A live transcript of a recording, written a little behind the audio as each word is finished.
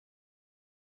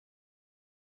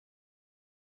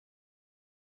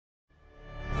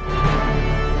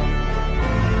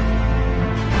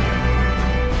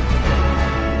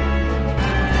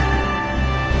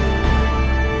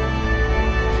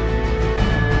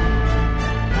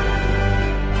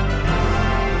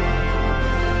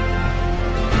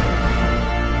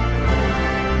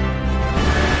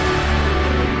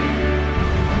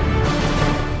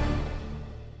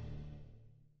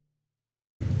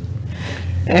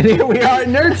And here we are at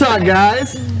Nerd Talk,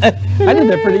 guys. I did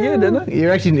that pretty good, didn't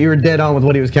I? You were dead on with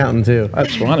what he was counting, too.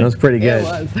 That's funny. That was pretty good. It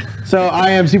was. So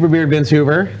I am Super Beard Vince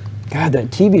Hoover, God, that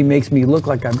TV makes me look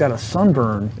like I've got a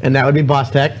sunburn. and that would be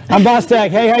Boss Tech. I'm Boss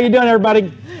Tech. Hey, how you doing,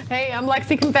 everybody? Hey, I'm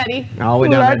Lexi Confetti. All the way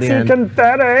down at the Lexi end.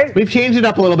 Confetti. We've changed it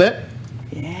up a little bit.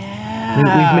 We've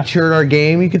matured our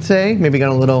game, you could say. Maybe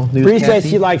got a little Bree newscasty. says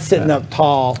she likes sitting up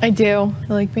tall. I do. You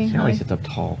like me? She always sits up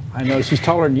tall. I know, she's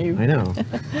taller than you. I know.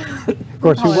 Of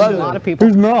course, who Taller than wasn't? a lot of people.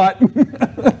 Who's not?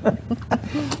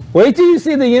 Wait till you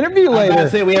see the interview I was later. about to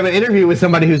say we have an interview with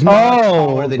somebody who's much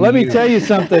taller than let me you. tell you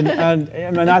something.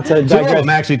 Not to Two of digress. them,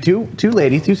 actually, two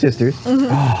ladies, two sisters,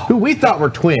 who we thought were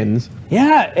twins.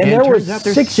 Yeah, and And there it was turns out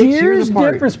they're 6 6 years years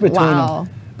apart. difference between Wow.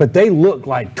 them. But they look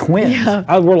like twins.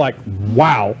 Yeah. We're like,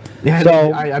 wow. Yeah,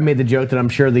 So, I made the joke that I'm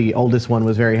sure the oldest one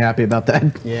was very happy about that.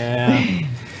 yeah.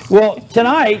 Well,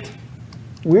 tonight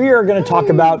we are going to talk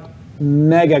about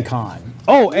MegaCon.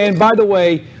 Oh, and by the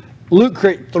way, Loot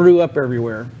Crate threw up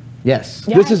everywhere. Yes.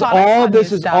 Yeah, this I is thought I saw all. new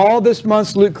This is stuff. all this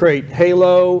month's Loot Crate: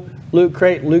 Halo, Loot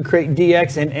Crate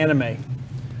DX, and Anime.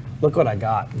 Look what I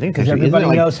got. think Because actually- everybody isn't it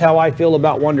like- knows how I feel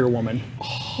about Wonder Woman.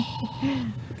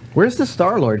 Where's the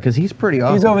Star-Lord? Because he's pretty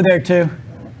awesome. He's over there too.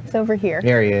 It's over here.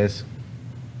 There he is.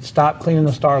 Stop cleaning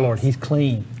the Star-Lord. He's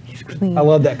clean. He's clean. I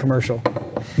love that commercial.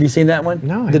 Have you seen that one?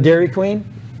 No, I The haven't. Dairy Queen?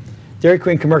 Dairy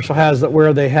Queen commercial has that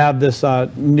where they have this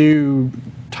new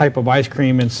type of ice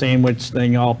cream and sandwich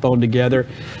thing all thrown together.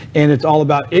 And it's all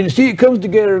about, and see, it comes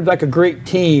together like a great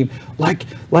team, like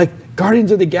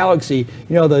Guardians of the Galaxy.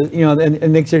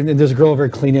 And next year there's a girl over there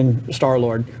cleaning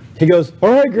Star-Lord. He goes, all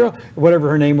right, girl, whatever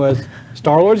her name was,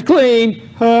 Star-Lord's clean,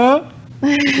 huh?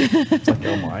 It's like,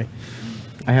 oh my.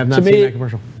 I have not To seen me- that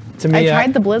commercial. To me, I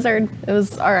tried the Blizzard. It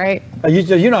was all right. you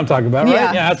know what I'm talking about,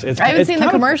 right? Yeah. It's I haven't seen the kind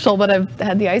of- commercial, but I've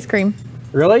had the ice cream.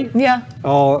 Really? Yeah.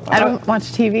 Oh, I don't watch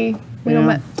TV. We Yeah.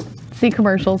 don't see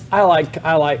commercials. I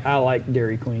like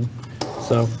Dairy Queen.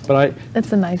 So, but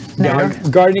It's a nice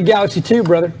snack. Guardian of the Galaxy 2,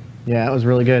 brother. Yeah, that was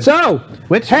really good. So,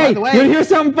 Which, hey, by the way- you hear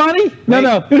something funny?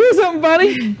 No. You hear something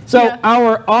funny? So, Yeah.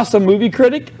 our awesome movie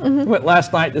critic went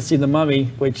last night to see The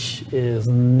Mummy, which is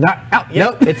not out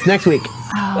yet. Nope, it's next week.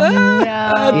 No.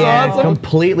 Yeah, awesome.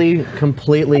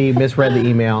 completely misread the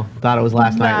email. Thought it was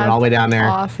last night. Went all the way down there.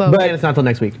 Awesome. But it's not till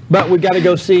next week. But we got to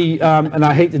go see, and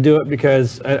I hate to do it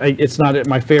because it's not at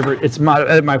my favorite. It's not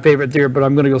at my favorite theater, but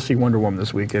I'm going to go see Wonder Woman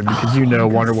this weekend because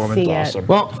Wonder Woman's see it. awesome.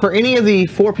 Well, for any of the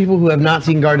 4 people who have not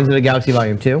seen Guardians of the Galaxy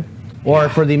Volume 2, or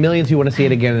for the millions who want to see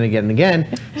it again and again and again,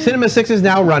 Cinema 6 is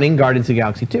now running Guardians of the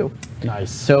Galaxy 2. Nice.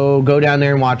 So go down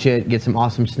there and watch it, get some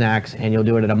awesome snacks, and you'll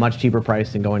do it at a much cheaper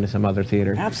price than going to some other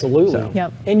theater. Absolutely. So-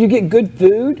 Yep. And you get good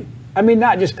food. I mean,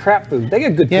 not just crap food. They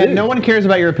get good Yeah, food. no one cares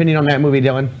about your opinion on that movie,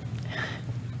 Dylan.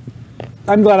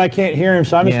 I'm glad I can't hear him,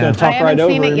 so I'm just Yeah. going to I talk right haven't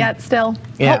over seen him. it yet still.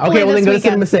 Yeah, Hopefully okay, well then this go to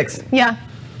Cinema weekend. 6. Yeah.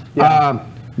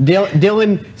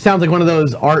 Dylan sounds like one of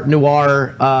those art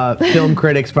noir film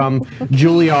critics from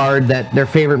Juilliard that their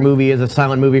favorite movie is a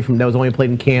silent movie that was only played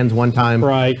in Cannes one time.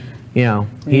 Right. You know,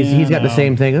 he's got the no.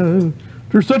 same thing. Oh,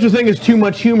 there's such a thing as too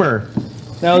much humor.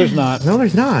 No, there's not. No,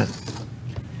 there's not.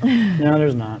 No,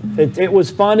 there's not. It was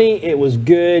funny. It was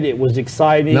good. It was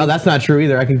exciting. No, that's not true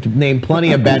either. I can name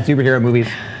plenty of bad superhero movies.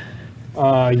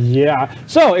 Yeah.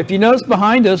 So if you notice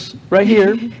behind us, right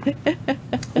here,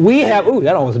 we have. Ooh,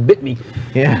 that almost bit me.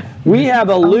 Yeah. We have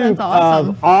a loop awesome.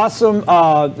 of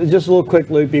awesome. Just a little quick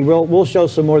loopy. We'll show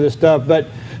some more of this stuff, but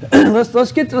let's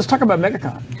talk about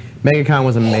MegaCon. MegaCon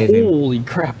was amazing. Holy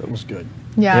crap, it was good.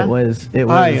 Yeah. It was.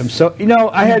 I am so.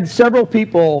 I had several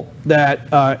people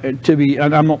that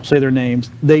and I won't say their names.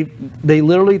 They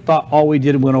literally thought all we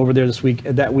did went over there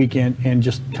that weekend and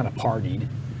just kind of partied.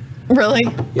 Really?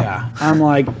 Yeah. I'm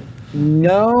like,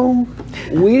 no,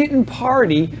 we didn't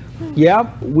party.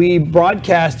 Yep, we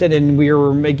broadcasted and we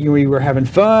were having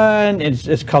fun. It's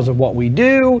because of what we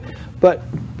do, but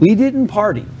we didn't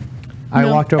party. I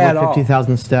No. walked At over all.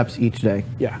 50,000 steps each day,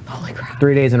 Yeah. Holy crap.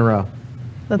 3 days in a row.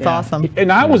 That's Yeah. awesome.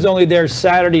 And I was only there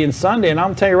Saturday and Sunday, and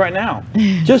I'm telling you right now,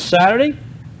 just Saturday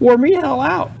wore me the hell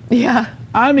out. Yeah.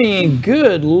 I mean,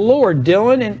 good Lord,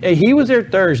 Dylan, and he was there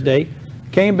Thursday,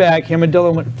 came back, him and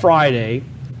Dylan went Friday,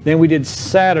 then we did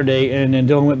Saturday, and then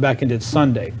Dylan went back and did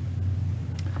Sunday.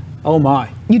 Oh my.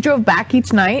 You drove back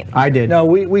each night? I did. No,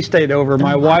 we stayed over.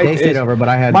 My wife They stayed over, but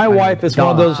I had. My I wife had is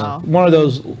one of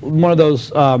dogs.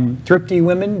 those thrifty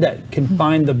women that can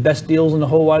find the best deals in the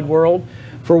whole wide world.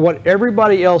 For what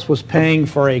everybody else was paying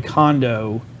for a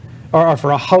condo or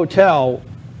for a hotel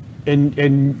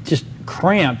and just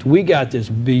cramped, we got this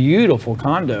beautiful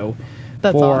condo.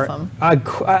 That's for, awesome. I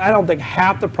don't think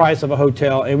half the price of a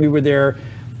hotel, and we were there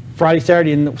Friday,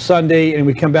 Saturday, and Sunday, and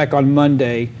we come back on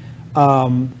Monday.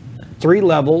 3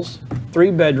 levels,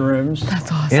 3 bedrooms.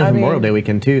 That's awesome. And I Memorial mean- Day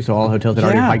weekend too, so all hotels had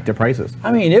already Yeah. hiked their prices.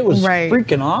 I mean, it was Right.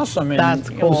 freaking awesome. And That's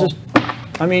It was cool. just,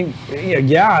 I mean,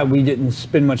 yeah, we didn't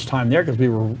spend much time there because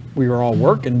we were all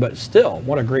working, but still,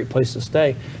 what a great place to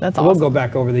stay. That's We'll awesome. go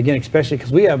back over there again, especially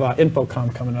because we have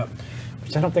Infocom coming up,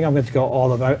 which I don't think I'm going to go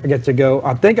all of. I get to go.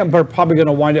 I think I'm probably going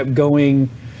to wind up going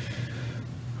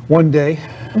one day,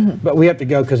 but we have to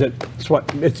go because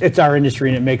it's our industry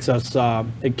and it makes us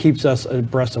it keeps us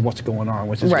abreast of what's going on,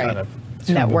 which is Right. kind of a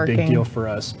big Networking. deal for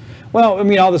us. Well, I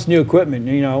mean, all this new equipment,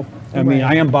 I mean,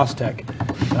 I am Boss Tech.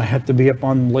 I have to be up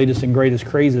on the latest and greatest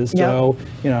crazes. So,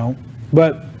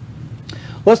 but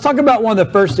let's talk about one of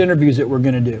the first interviews that we're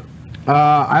going to do.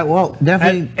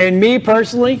 Definitely. And me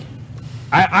personally,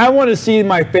 I want to see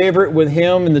my favorite with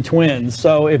him and the twins.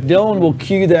 So if Dylan will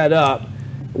cue that up,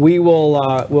 we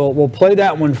will we'll play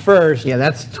that one first. Yeah,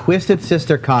 that's Twisted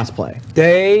Sister cosplay.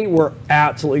 They were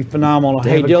absolutely phenomenal.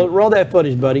 Hey, have a- Dylan, roll that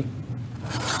footage, buddy.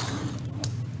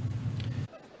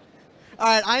 All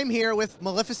right, I'm here with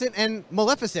Maleficent and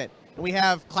Maleficent. We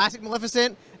have classic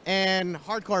Maleficent and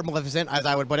hardcore Maleficent, as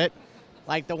I would put it,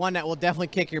 like the one that will definitely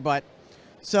kick your butt.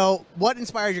 So, what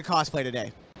inspired your cosplay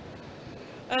today?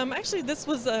 Actually, this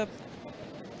was a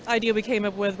idea we came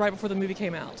up with right before the movie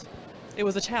came out. It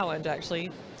was a challenge, actually,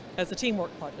 as a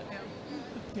teamwork project.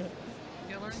 Yeah,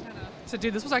 learning how to do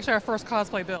this was actually our first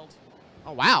cosplay build.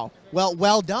 Oh wow!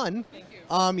 Well done. Thank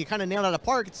you. You kind of nailed it out of the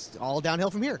park. It's all downhill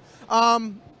from here.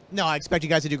 No, I expect you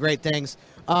guys to do great things.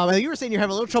 You were saying you're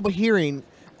having a little trouble hearing.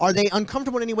 Are they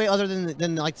uncomfortable in any way other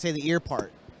than like say the ear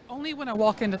part? Only when I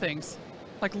walk into things,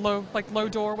 like low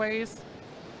doorways,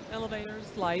 Elevators,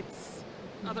 lights.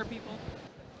 other people.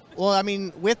 Well, I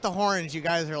mean, with the horns, you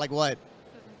guys are like what?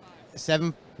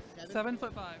 7'5". 7'5".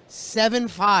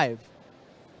 7'5".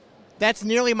 That's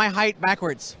nearly my height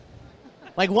backwards.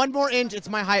 Like 1 more inch, it's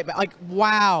my height. Like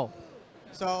wow.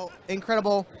 So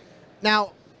incredible.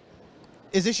 Now,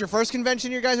 is this your first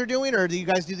convention you guys are doing, or do you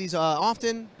guys do these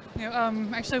often? You know,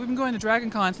 actually, we've been going to Dragon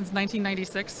Con since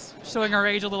 1996, showing our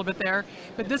age a little bit there.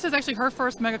 But this is actually her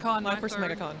first MegaCon. My first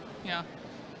third. MegaCon. Yeah.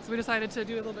 So we decided to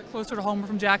do it a little bit closer to home. We're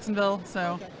from Jacksonville,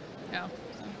 so yeah.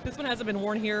 This one hasn't been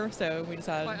worn here, so we By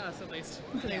decided us, at least.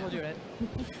 today we'll do it.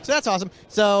 So that's awesome.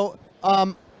 So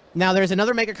now there's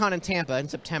another MegaCon in Tampa in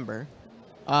September.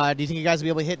 Do you think you guys will be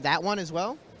able to hit that one as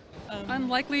well?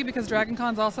 Unlikely because Dragon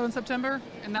Con's also in September,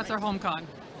 and that's our home con.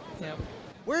 Yeah.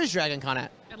 Where is Dragon Con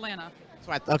at? Atlanta.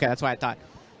 That's what I thought.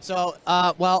 So,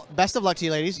 well, best of luck to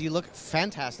you, ladies. You look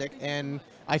fantastic, and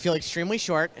I feel extremely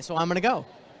short, so I'm gonna go.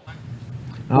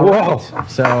 All Whoa. right.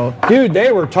 So Dude,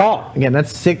 they were tall. again,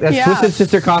 that's Yeah. Twisted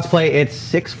Sister cosplay. It's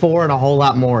 6'4" and a whole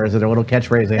lot more. Is it a little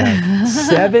catchphrase they have?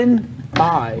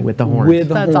 7'5" With the horns. With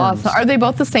the That's horns. awesome. Are they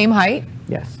both the same height?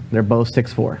 Yes, they're both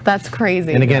 6'4". That's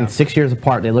crazy. And again, 6 years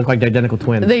apart. They look like they're identical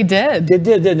twins. They did. They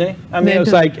did, didn't they? I mean, They it was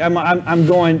did. like I'm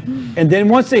going, and then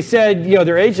once they said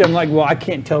their age, I'm like, well, I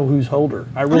can't tell who's older.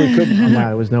 I really couldn't.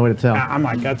 There was no way to tell. I'm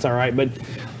like, that's all right. But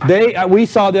we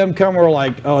saw them come. We're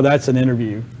like, oh, that's an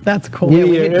interview. That's cool.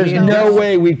 There's no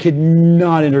way we could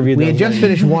not interview them. We had just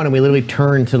finished one, and we literally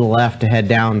turned to the left to head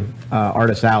down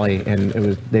Artist Alley, and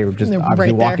they were just They're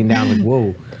obviously right there. walking down like,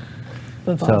 whoa.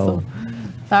 That's So- awesome.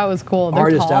 That was cool. They're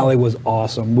Artist tall. Alley was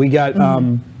awesome. We got. I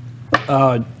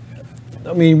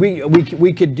mean,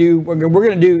 we could do. We're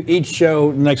going to do each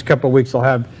show the next couple of weeks. I'll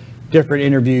have different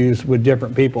interviews with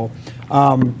different people.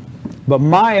 But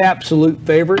my absolute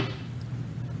favorite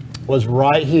was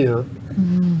right here.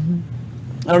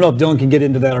 I don't know if Dylan can get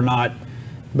into that or not,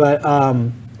 but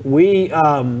we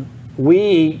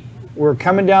were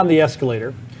coming down the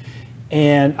escalator,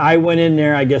 and I went in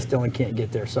there. I guess Dylan can't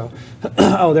get there, so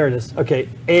oh, there it is. Okay,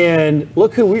 and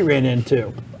look who we ran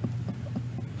into.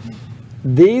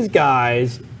 These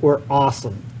guys were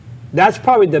awesome. That's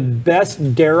probably the best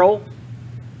Daryl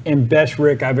and best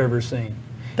Rick I've ever seen.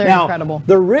 They're now, incredible.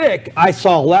 The Rick I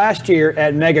saw last year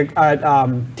at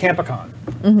TampaCon.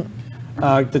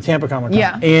 The Tampa Comic Con.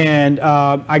 Yeah. And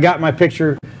I got my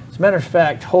picture. As a matter of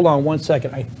fact, hold on one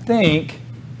second. I think,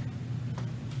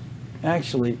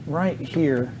 actually, right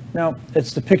here. No,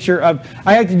 it's the picture of,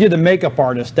 I had to do the makeup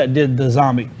artist that did the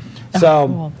zombie. So,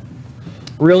 Cool.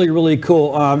 really, really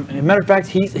cool. As a matter of fact,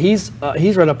 he's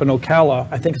right up in Ocala.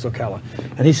 I think it's Ocala.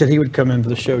 And he said he would come in for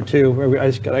the show too. We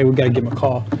got to give him a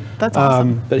call. That's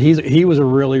awesome. But he was a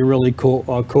really, really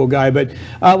cool guy. But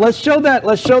let's show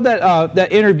that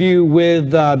interview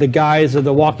with the guys of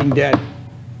The Walking Dead.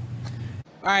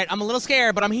 All right, I'm a little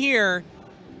scared, but I'm here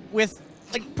with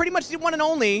like pretty much the one and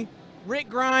only Rick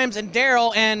Grimes and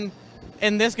Daryl and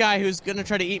this guy who's gonna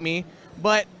try to eat me.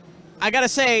 But I gotta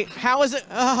say, how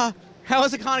How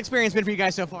has the con experience been for you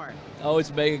guys so far? Oh,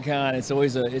 it's MegaCon. It's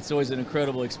always an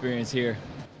incredible experience here.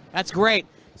 That's great.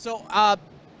 So,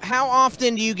 how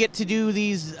often do you get to do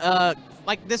these?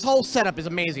 Like this whole setup is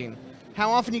amazing. How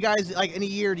often you guys, like in a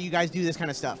year, do you guys do this kind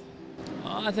of stuff?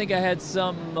 I think I had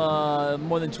some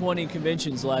more than 20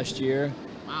 conventions last year.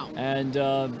 Wow. And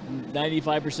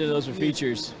 95% of those were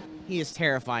features. He is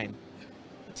terrifying.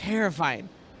 Terrifying.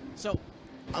 So,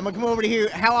 I'm gonna come over to here.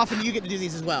 How often do you get to do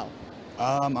these as well?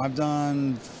 I've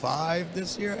done 5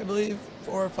 this year, I believe.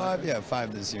 4 or 5? Yeah,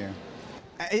 5 this year.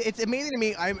 It's amazing to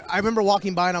me. I remember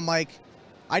walking by and I'm like,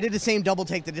 I did the same double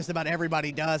take that just about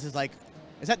everybody does. Is like,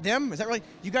 is that them? Is that really?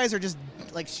 You guys are just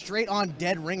like straight on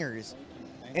dead ringers.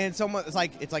 And someone, it's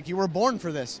like you were born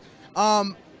for this.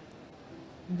 When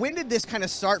did this kind of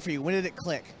start for you? When did it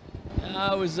click?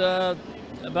 It was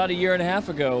about a year and a half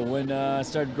ago when I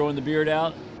started growing the beard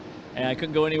out. And I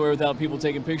couldn't go anywhere without people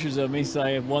taking pictures of me, so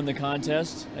I won the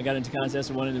contest. I got into contest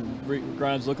and won the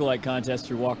Grimes Lookalike contest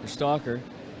through Walker Stalker,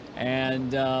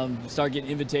 and started getting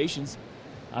invitations.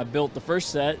 I built the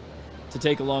first set to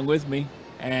take along with me,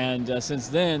 and since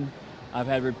then, I've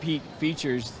had repeat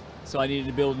features, so I needed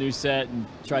to build a new set and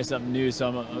try something new,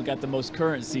 so I've got the most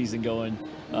current season going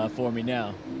for me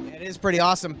now. It is pretty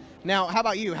awesome. Now, how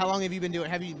about you? How long have you been doing?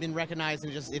 Have you been recognized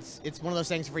and just it's one of those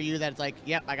things for you that it's like,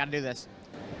 yep, I got to do this.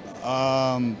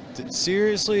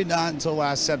 Seriously, not until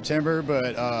last September,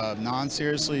 but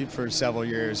non-seriously for several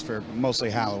years, for mostly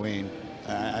Halloween.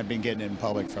 I've been getting it in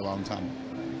public for a long time.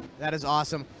 That is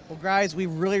awesome. Well, guys, we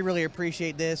really, really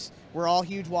appreciate this. We're all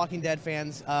huge Walking Dead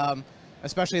fans,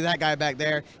 especially that guy back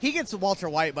there. He gets Walter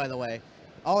White, by the way.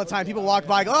 All the time, people walk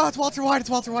by, go, oh, it's Walter White, it's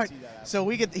Walter White. So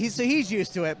he's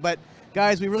used to it. But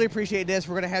guys, we really appreciate this.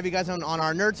 We're gonna have you guys on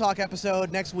our Nerd Talk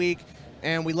episode next week.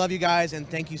 And we love you guys, and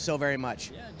thank you so very much.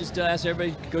 Yeah, just ask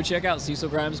everybody to go check out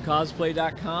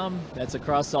CecilGrimesCosplay.com. That's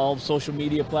across all social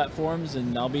media platforms,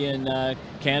 and I'll be in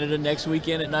Canada next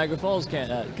weekend at Niagara Falls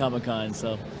Comic-Con.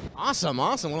 So awesome.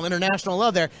 Well, international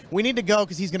love there. We need to go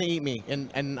because he's going to eat me, and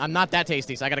I'm not that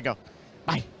tasty, so I got to go.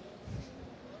 Bye.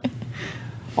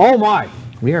 Oh, my.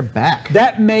 We are back.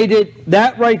 That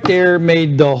right there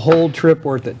made the whole trip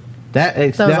worth it. That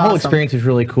whole awesome. Experience was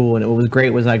really cool, and what was great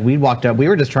was like we walked up. We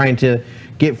were just trying to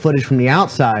get footage from the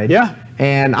outside. Yeah.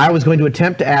 And I was going to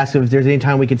attempt to ask if there's any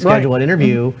time we could schedule an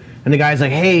interview, and the guy's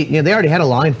like, "Hey, they already had a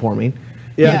line for me.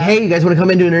 Yeah. Like, hey, you guys want to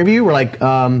come in to an interview?" We're like,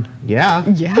 "Yeah."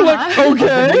 Yeah. We're like,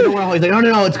 okay. He's like,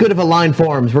 "No, it's good if a line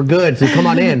forms. We're good. So come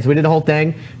on in." So we did the whole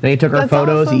thing. Then he took our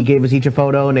photos. Awesome. He gave us each a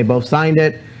photo, and they both signed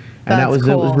it. And That's it was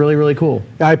cool. really, really cool.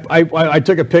 I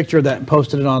took a picture of that and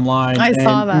posted it online. I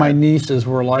saw that. My nieces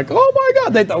were like, "Oh my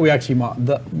God!" They thought we actually met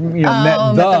the. met the real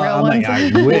I'm like,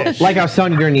 ones. I wish. Like I was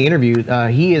telling you during the interview,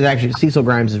 he is actually, Cecil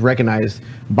Grimes is recognized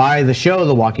by the show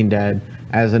The Walking Dead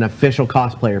as an official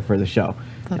cosplayer for the show.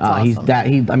 That's awesome.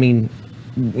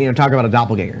 Talk about a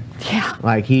doppelganger. Yeah.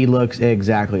 Like he looks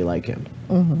exactly like him.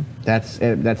 Mm-hmm.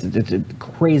 It's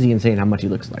crazy insane how much he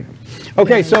looks like him.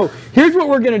 Okay, so here's what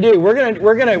we're gonna do. We're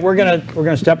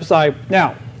gonna step aside.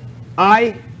 Now,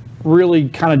 I really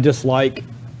kind of dislike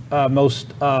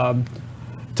most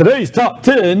today's top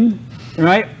 10,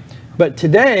 right? But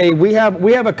today we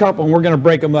have a couple, and we're gonna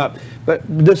break them up. But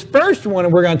this first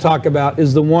one we're gonna talk about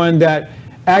is the one that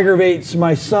aggravates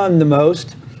my son the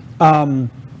most, and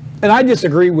I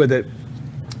disagree with it.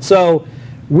 So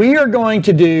we are going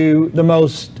to do the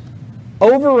most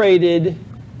overrated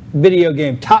video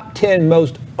game, top 10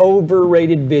 most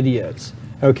overrated videos,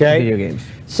 okay? Video games.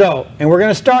 So, and we're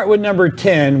going to start with number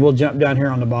 10. We'll jump down here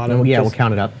on the bottom. Yeah, we'll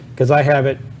count it up. Because I have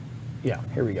it. Yeah,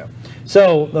 here we go.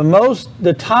 So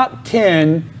the top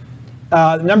 10,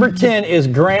 number 10 is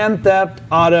Grand Theft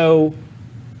Auto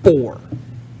 4.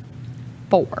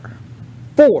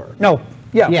 4. No.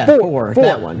 Yeah, 4.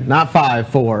 That one. Not 5,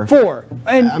 4. 4.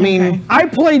 And I mean, Okay. I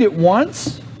played it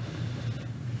once.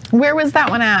 Where was that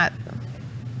one at?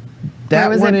 that Where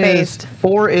was one it is, based?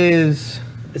 4 is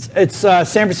It's San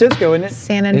Francisco, isn't it?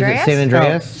 San is it Andreas?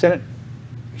 San Andreas?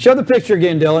 Show the picture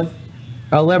again, Dylan.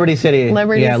 Liberty City.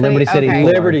 Liberty City, Liberty City. okay.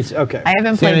 4. Liberty's, okay. I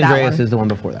haven't San played that Andreas one. is the one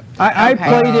before that. I Okay.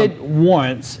 played it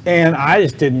once, and I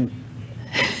just didn't.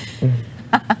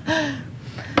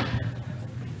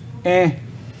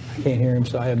 I can't hear him,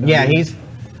 so I have no Yeah, idea.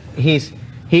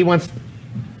 he wants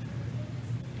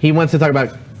to talk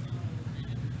about.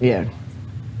 Yeah,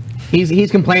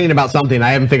 he's complaining about something.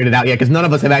 I haven't figured it out yet because none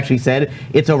of us have actually said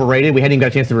it's overrated. We hadn't even got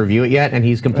a chance to review it yet, and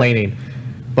he's complaining.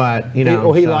 But you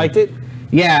know, he so- liked it.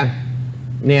 Yeah.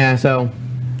 So,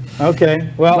 Okay,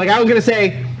 well, like I was gonna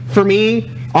say, for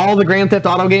me, all the Grand Theft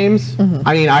Auto games.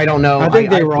 I mean, I don't know. I think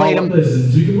they were played all- them.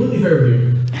 Listen, to be completely fair with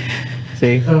you,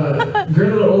 See,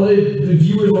 Granted, the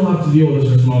viewers will have to deal with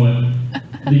this moment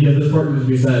because this part needs to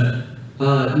be said.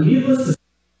 Needless to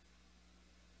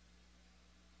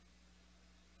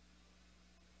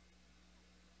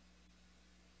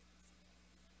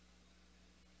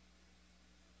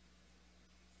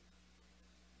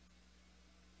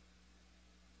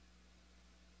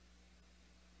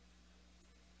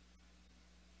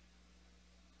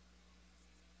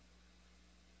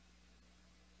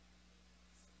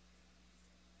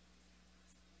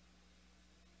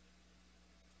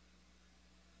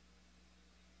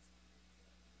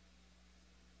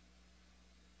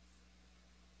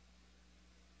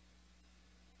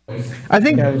I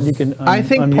think Yeah, you can I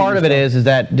think unmute part of it yourself. is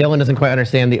that Dylan doesn't quite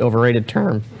understand the overrated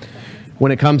term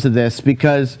when it comes to this,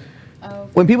 because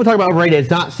when people talk about overrated, it's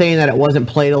not saying that it wasn't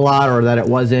played a lot or that it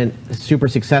wasn't super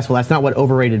successful. That's not what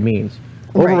overrated means.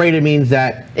 Right. Overrated means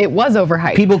that It was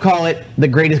overhyped. people call it the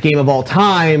greatest game of all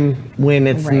time when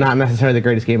it's Right. not necessarily the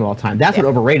greatest game of all time. That's what Yeah.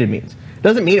 overrated means.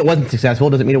 Doesn't mean it wasn't successful.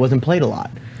 Doesn't mean it wasn't played a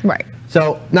lot. Right.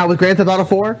 So now with Grand Theft Auto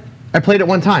 4, I played it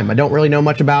one time. I don't really know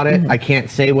much about Mm-hmm. it. I can't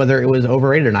say whether it was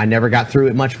overrated or not. I never got through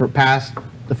it much for past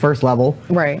the first level.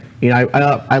 Right. You know,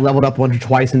 I leveled up once or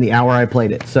twice in the hour I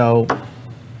played it. So,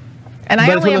 And I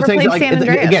but it's only one of ever those things played like, San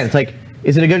Andreas. again, it's like,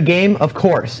 is it a good game? Of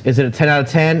course. Is it a 10 out of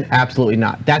 10? Absolutely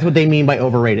not. That's what they mean by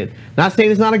overrated. Not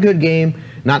saying it's not a good game.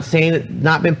 Not saying it's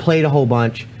not been played a whole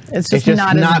bunch. It's just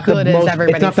not as good as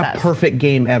everybody It's not says. the perfect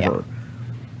game ever.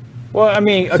 Well, I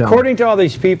mean, So- according to all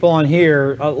these people on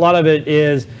here, a lot of it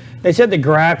is, they said the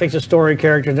graphics, the story,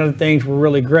 characters, and other things were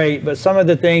really great, but some of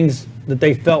the things that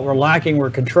they felt were lacking were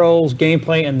controls,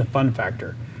 gameplay, and the fun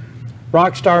factor.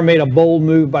 Rockstar made a bold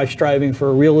move by striving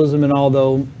for realism, and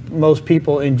although most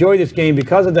people enjoy this game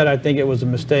because of that, I think it was a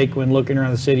mistake when looking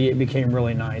around the city. It became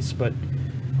really nice, but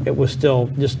it was still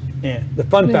just, the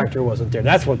fun factor wasn't there.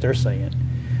 That's what they're saying,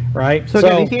 right? So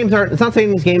again, these games aren't. It's not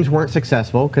saying these games weren't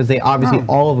successful, because they obviously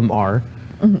all of them are.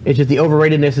 It's just the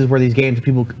overratedness is where these games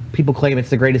people claim it's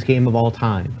the greatest game of all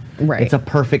time. Right. It's a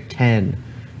perfect 10,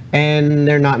 and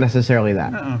they're not necessarily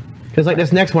that. Because like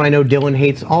this next one, I know Dylan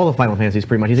hates all the Final Fantasies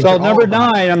pretty much. He thinks So they're all number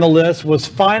bad. 9 on the list was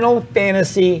Final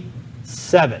Fantasy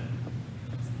VII.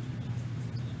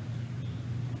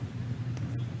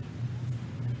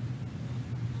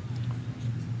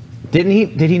 Did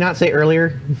he not say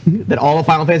earlier that all the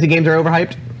Final Fantasy games are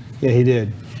overhyped? Yeah, he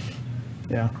did.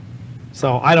 Yeah.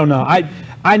 So I don't know.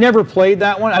 I never played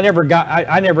that one. I never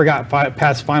got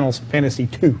past Final Fantasy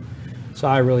 2. So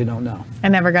I really don't know. I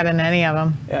never got into any of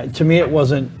them. To me,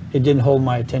 it didn't hold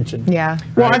my attention. Yeah.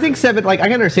 Well, I think 7, like, I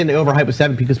can understand the overhype with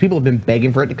 7 because people have been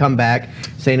begging for it to come back,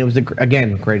 saying it was,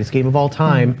 again, greatest game of all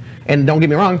time. And don't get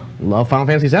me wrong, love Final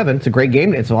Fantasy 7. It's a great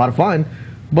game. It's a lot of fun.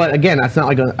 But again, that's not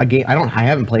like a game. I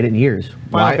haven't played it in years.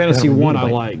 Final Fantasy I don't 1 need to I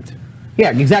play. liked.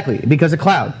 Yeah, exactly. Because of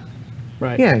Cloud.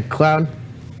 Right. Yeah, Cloud.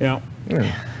 Yeah.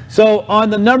 Yeah. So on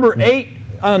the number 8,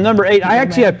 I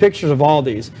actually have pictures of all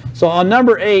these. So on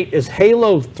number 8 is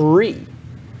Halo 3.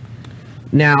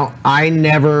 Now, I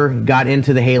never got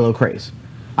into the Halo craze.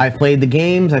 I've played the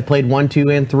games. I've played 1, 2,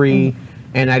 and 3,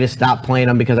 and I just stopped playing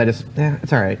them because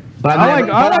it's all right. But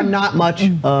I'm not much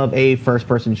of a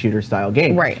first-person shooter style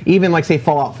game. Right. Even like say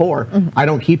Fallout 4, I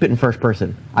don't keep it in first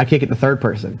person. I kick it to third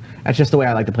person. That's just the way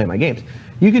I like to play my games.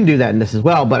 You can do that in this as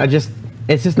well, but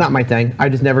it's just not my thing. I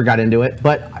just never got into it.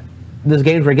 But those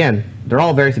games were, again, they're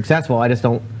all very successful. I just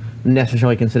don't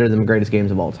necessarily consider them the greatest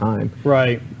games of all time.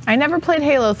 Right. I never played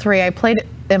Halo 3. I played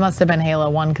it must have been Halo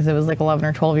 1 because it was like 11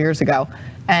 or 12 years ago.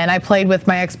 And I played with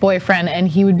my ex-boyfriend, and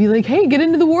he would be like, "Hey, get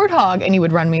into the Warthog," and he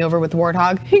would run me over with the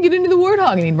Warthog. "Hey, get into the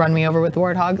Warthog," and he'd run me over with the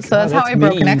Warthog. So that's how I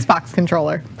broke an mean. Xbox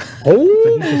controller.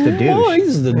 Oh, He's just a douche.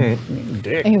 he's the Hey.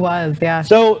 dick. He was, yeah.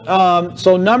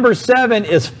 So number 7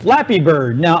 is Flappy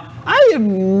Bird. Now, I have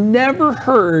never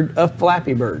heard of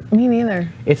Flappy Bird. Me neither.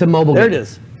 It's a mobile There game. it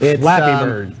is. Flappy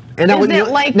Bird. And now Is when it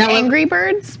you- like now- Angry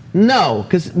Birds? No,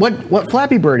 because what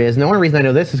Flappy Bird is, and the only reason I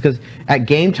know this is because at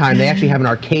Game Time they actually have an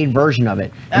arcade version of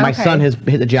it, and my Okay. son has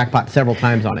hit the jackpot several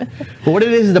times on it. But what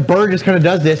it is the bird just kind of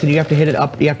does this, and you have to hit it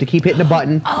up. You have to keep hitting a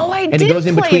button. Oh, I and did it goes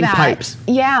in play between that. pipes,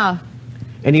 Yeah.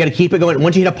 and you got to keep it going.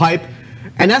 Once you hit a pipe,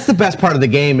 and that's the best part of the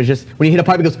game is just when you hit a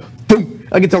pipe, it goes boom.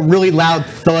 Like it's a really loud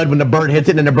thud when the bird hits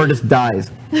it, and the bird just dies.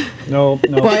 No,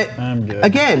 But I'm good.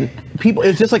 again,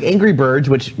 it's just like Angry Birds,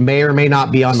 which may or may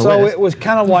not be on the So list. it was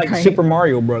kind of like Right. Super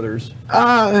Mario Brothers,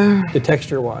 the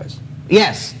texture-wise.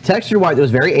 Yes, texture-wise, it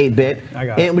was very 8-bit. I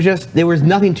got and it. it was just, there was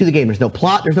nothing to the game. There's no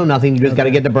plot, there's no nothing. You just got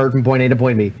to get the bird from point A to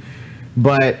point B.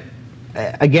 But,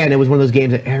 again, it was one of those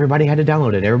games that everybody had to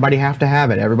download it. Everybody have to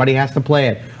have it. Everybody has to play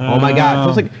it. Oh, my God.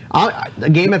 So it's like, a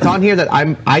game that's on here that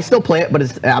I still play it,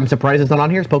 but I'm surprised it's not on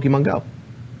here is Pokemon Go.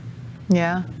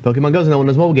 Yeah. Pokemon Go is one of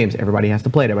those mobile games. Everybody has to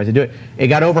play it. Everybody has to do it. It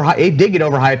got overhyped. It did get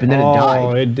overhyped, and then it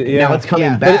died. Now it's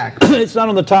coming back. It's not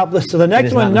on the top list. So the next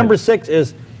is one, not number on it. 6,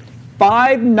 is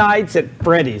Five Nights at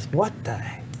Freddy's. What the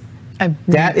heck?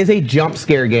 That is a jump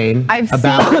scare game I've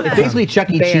about seen it's basically Chuck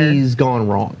E. Bear. Cheese gone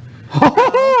wrong.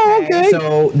 Okay.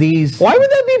 So these. Why would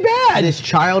that be bad? This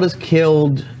child is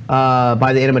killed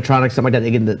by the animatronics, something like that.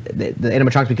 Again, the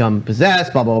animatronics become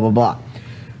possessed. Blah blah blah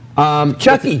blah.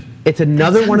 Chucky. It's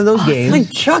another one of those games.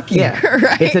 Like Chucky. Yeah,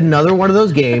 Right. it's another one of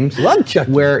those games. Love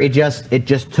Chucky. Where it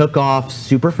just took off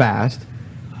super fast.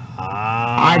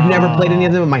 I've never played any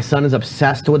of them, but my son is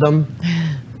obsessed with them.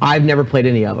 I've never played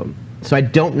any of them, so I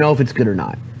don't know if it's good or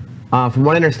not. From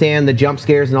what I understand, the jump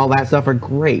scares and all that stuff are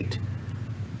great,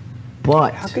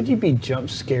 but How could you be jump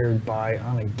scared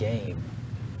on a game?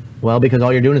 well, because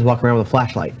all you're doing is walking around with a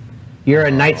flashlight. You're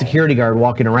a night security guard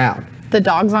walking around. The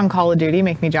dogs on Call of Duty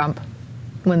make me jump.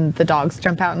 When the dogs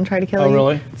jump out and try to kill Oh, you.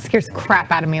 really? It scares the crap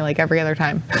out of me like every other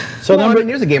time. So Well, I number mean,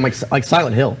 there's a game like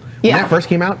Silent Hill. When Yeah. that first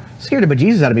came out, it scared the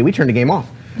bejesus out of me. We turned the game off.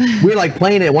 We were like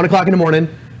playing it at 1 o'clock in the morning,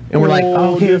 and we're like,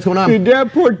 oh, okay, what's going on? Did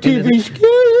that poor TV scare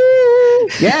you?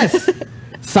 Yes.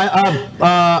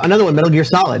 Another one, Metal Gear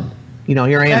Solid. You know,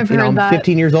 here I am, I've you know, heard I'm that.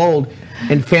 15 years old,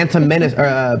 and Phantom Menace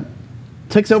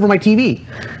takes over my TV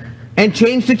and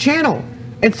changed the channel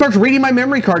and starts reading my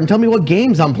memory card and tell me what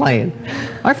games I'm playing.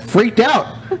 I freaked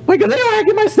out. Like, are they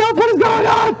hacking my stuff? What is going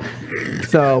on?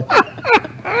 So,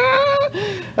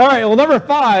 All right. Well, number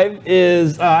 5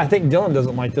 is I think Dylan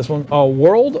doesn't like this one.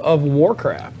 World of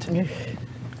Warcraft.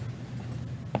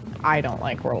 I don't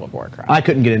like World of Warcraft. I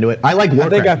couldn't get into it. I like I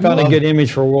Warcraft. think I found a Love- good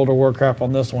image for World of Warcraft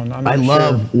on this one. I'm not I sure.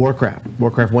 love Warcraft.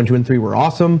 Warcraft 1, 2, and 3 were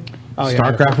awesome. Oh, yeah,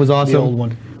 StarCraft was the awesome. old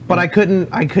one. But I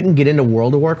couldn't get into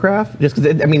World of Warcraft just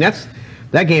because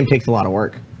that game takes a lot of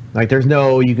work. Like there's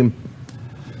no you can.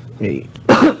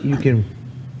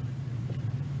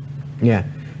 Yeah,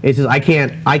 it's just I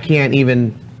can't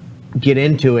even get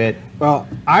into it. Well,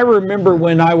 I remember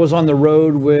when I was on the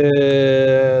road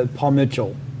with Paul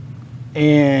Mitchell,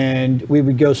 and we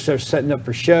would go start setting up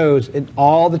for shows, and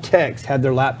all the techs had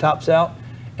their laptops out,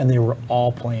 and they were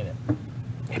all playing it.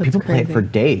 People play it crazy. for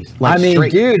days. Like I mean,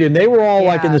 straight. dude, and they were all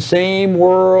like in Yeah. the same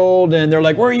world, and they're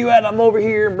like, "Where are you at? I'm over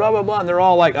here," blah blah blah, and they're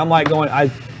all like, "I'm like going."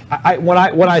 When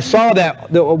I saw that,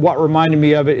 what reminded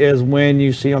me of it is when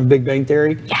you see on Big Bang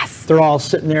Theory. Yes. They're all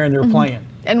sitting there and they're playing.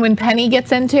 And when Penny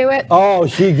gets into it, Oh,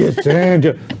 she gets into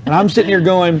it. And I'm sitting here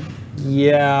going,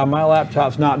 yeah, my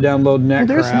laptop's not downloading that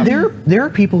crap. There are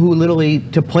people who literally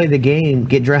to play the game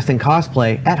get dressed in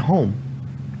cosplay at home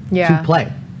yeah. to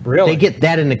play. Really? They get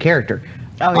that in the character.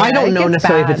 Oh, I yeah, don't it know gets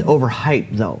necessarily if bad. it's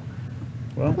overhyped though.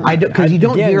 Well, Because you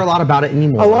don't again, hear a lot about it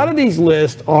anymore. A lot of these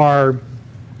lists are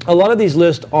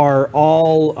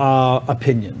all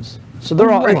opinions. So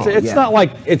they're all. Right. It's Yeah. not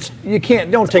like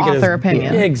don't take it as author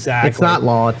opinion. Exactly. It's not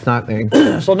law. It's not thing.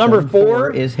 So number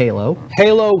 4 is Halo.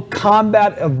 Halo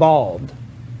Combat Evolved.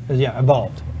 Yeah,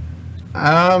 Evolved.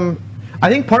 I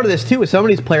think part of this too is some of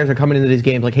these players are coming into these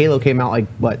games. Like Halo came out like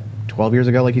what 12 years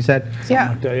ago, like you said.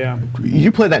 Yeah. Okay, yeah.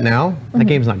 You play that now. That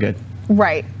game's not good.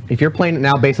 Right. If you're playing it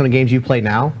now based on the games you play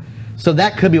now, so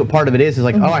that could be what part of it is. Is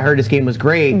like, oh, I heard this game was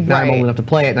great. Now I'm Right. old enough to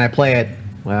play it, and I play it.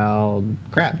 Well,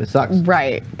 crap, it sucks.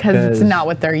 Right. Because it's 'Cause- not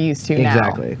what they're used to now.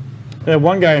 Exactly.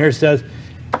 One guy here says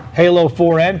Halo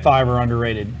 4 and 5 are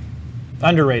underrated.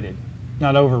 Underrated,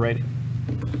 not overrated.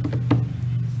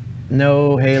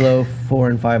 No, Halo 4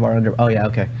 and 5 are under. Oh yeah,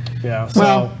 okay. Yeah. So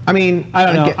Well, I mean, I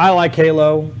don't know. get- I like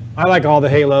Halo. I like all the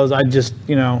Halos. I just,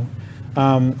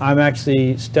 I'm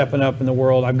actually stepping up in the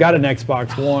world. I've got an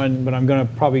Xbox One, but I'm going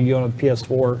to probably go on a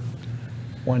PS4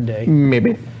 one day.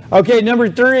 maybe. Okay, number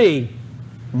 3,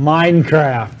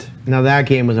 Minecraft. Now that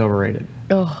game was overrated.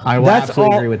 Ugh. I will That's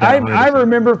absolutely all. agree with that. I 100%.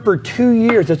 remember for 2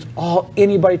 years, that's all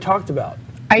anybody talked about.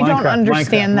 I don't Minecraft,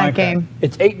 understand that game.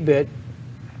 It's 8-bit.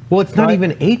 Well, it's not Right.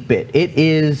 even 8-bit. It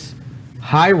is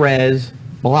high-res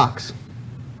blocks,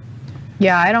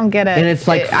 Yeah, I don't get it. and it's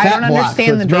like I fat don't blocks. understand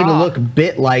so it's the made to draw. look a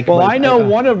bit like. Well, like, I know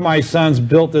one of my sons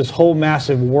built this whole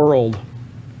massive world.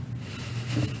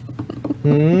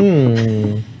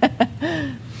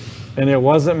 And it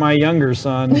wasn't my younger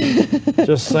son.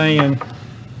 Just saying.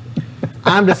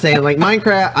 I'm just saying, like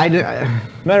Minecraft.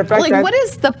 Matter of fact, Like, what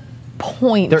is the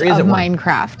point There of isn't one.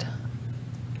 Minecraft?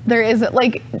 There isn't,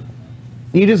 like,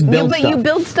 You just build but stuff. you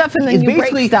build stuff and then It's you break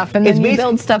basically- stuff and it's then you basi-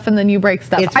 build stuff and then you break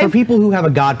stuff. It's for people who have a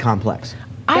god complex.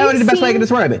 That would be the best way I can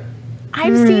describe it.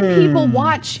 I've seen people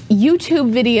watch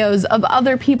YouTube videos of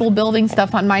other people building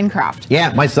stuff on Minecraft.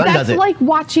 Yeah, my son That's does it. like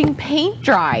watching paint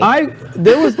dry.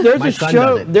 there's My a son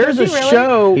show. does it. There's a Does he really?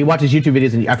 show. He watches YouTube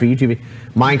videos and after YouTube,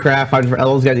 Minecraft,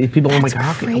 all those guys. People, I'm like, That's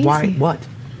how can, why, crazy. what?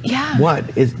 Yeah.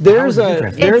 What is There's how is it a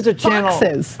interesting? there's a It's channel.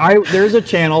 boxes. There's a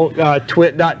channel,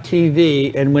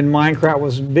 twit.tv, and when Minecraft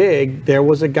was big, there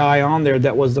was a guy on there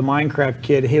that was the Minecraft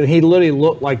kid. He literally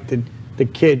looked like the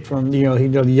kid from the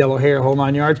yellow hair, whole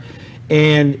 9 yards,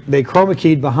 and they chroma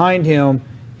keyed behind him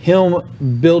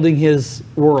building his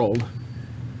world,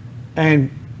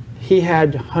 and he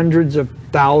had hundreds of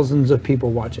thousands of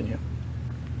people watching him.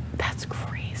 That's crazy.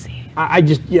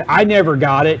 I never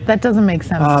got it. That doesn't make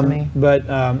sense to me. But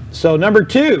so number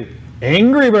 2,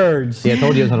 Angry Birds. Yeah, I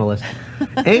told you it was on the list.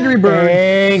 Angry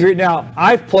Birds. Now,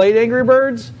 I've played Angry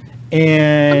Birds,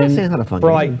 and I'm not saying it's not a fun for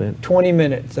game, like but- 20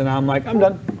 minutes, and I'm like, I'm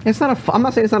done. It's not a. I'm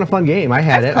not saying it's not a fun game. I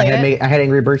had I've it. played it. I had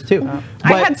Angry Birds too. I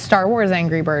But- had Star Wars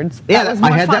Angry Birds. Yeah, that was I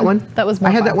more had fun. that one. That was more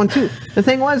I had fun. that one too. The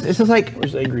thing was, it's just like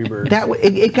There's Angry Birds.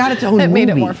 it got its own It movie. made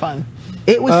it more fun.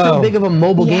 It was so big of a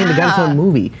mobile game that got its Yeah. own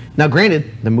movie. Now, granted,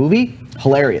 the movie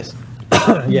hilarious.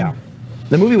 Yeah.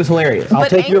 The movie was hilarious. I'll But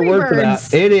take your Angry word for that.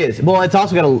 Birds- It is. Well, it's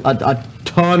also got a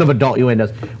ton of adult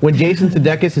innuendos. When Jason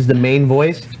Sudeikis is the main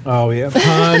voice, Oh, yeah.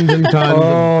 tons and tons.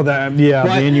 Oh, the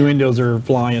But- innuendos are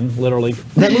flying, literally.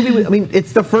 That movie was, I mean,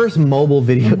 it's the first mobile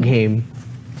video game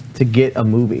to get a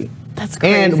movie. That's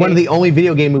crazy. And one of the only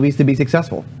video game movies to be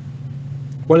successful.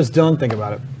 What does Dylan think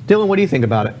about it? Dylan, what do you think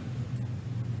about it?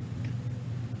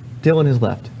 Dylan has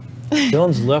left.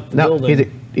 Dylan's left the No,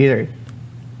 building.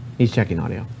 he's checking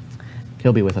audio.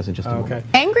 He'll be with us in just a Okay. moment.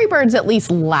 Angry Birds at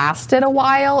least lasted a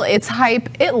while. Its hype,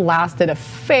 it lasted a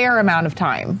fair amount of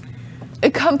time.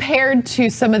 Compared to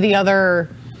some of the other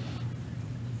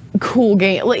cool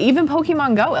games, like even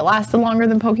Pokemon Go, it lasted longer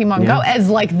than Pokemon Yeah. Go as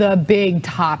like the big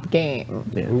top game.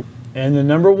 Yeah. And the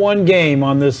number 1 game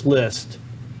on this list,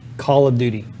 Call of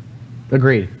Duty.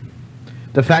 Agreed.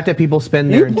 The fact that people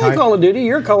spend You their play entire Call of Duty.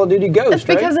 You're a Call of Duty ghost, It's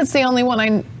because it's the only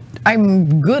one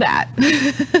I'm good at.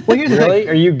 well, here's the Really? thing.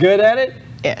 Are you good at it?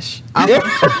 Ish. Did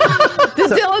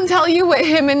Dylan tell you what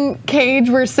him and Cage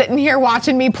were sitting here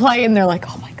watching me play and they're like,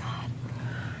 oh my God.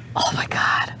 Oh my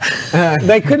God.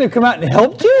 They couldn't have come out and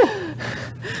helped you?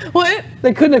 What?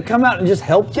 They couldn't have come out and just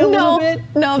helped you a No, little bit?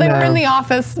 no, they were No. in the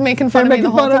office making fun They're of me the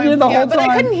making whole fun of time. you the Yeah, whole but I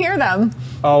time? couldn't hear them.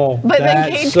 Oh, But then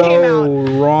that's Cage so came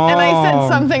out, wrong. and I said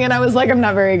something, and I was like, "I'm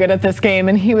not very good at this game,"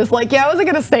 and he was like, "Yeah, I wasn't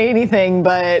gonna say anything,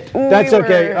 but That's we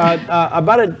okay. were-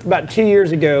 About 2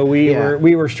 years ago,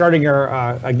 we were starting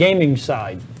our a gaming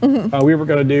side. We were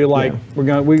going to do like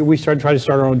we started trying to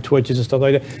start our own Twitches and stuff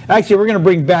like that. Actually, we're going to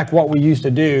bring back what we used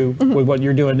to do with what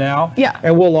you're doing now. Yeah.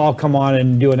 And we'll all come on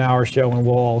and do an hour show, and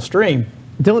we'll all stream.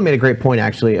 Dylan made a great point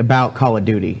actually about Call of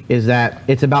Duty, is that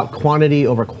it's about quantity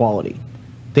over quality.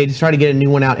 They just try to get a new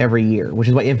one out every year, which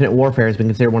is why Infinite Warfare has been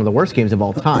considered one of the worst games of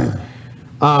all time.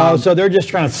 So they're just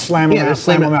trying to slam them out, they're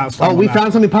slam them out. Oh, we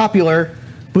found something popular.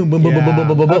 Boom, boom, boom, boom, boom, boom,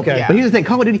 boom, boom, boom. Okay. But here's the thing: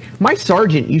 Call of Duty. My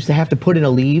sergeant used to have to put in a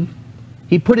leave.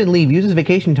 He put in leave, use his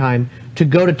vacation time to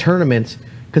go to tournaments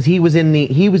because he was the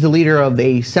leader of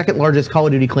the second largest Call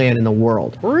of Duty clan in the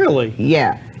world. Really?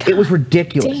 Yeah, it was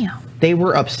ridiculous. Damn. They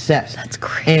were obsessed. That's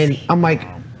crazy. And I'm like,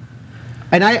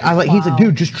 and I like, he's like,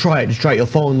 dude, just try it. You'll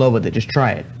fall in love with it. Just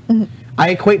try it. I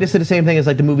equate this to the same thing as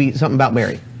like the movie Something About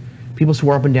Mary. People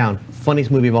swore up and down, funniest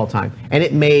movie of all time, and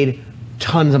it made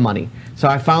tons of money. So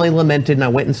I finally lamented and I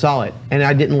went and saw it, and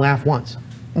I didn't laugh once.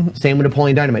 Same with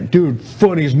Napoleon Dynamite, dude,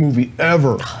 funniest movie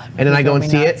ever. And then I go and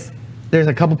see it. There's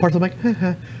a couple parts I'm like,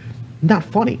 not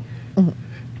funny.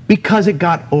 Because it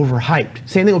got overhyped.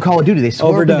 Same thing with Call of Duty. They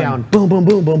swore up and Overdone. down, boom, boom,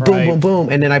 boom, boom, boom, Right. boom, boom,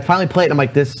 and then I finally played it. And I'm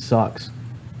like, this sucks,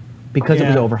 because it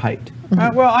was Yeah.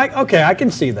 overhyped. I can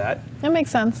see that. That makes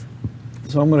sense.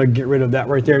 So I'm going to get rid of that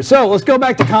right there. So let's go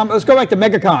back to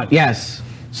MegaCon. Yes,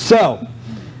 So,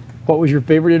 what was your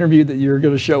favorite interview that you were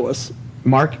going to show us?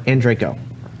 Mark Andreyko.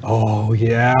 Oh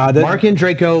yeah, Mark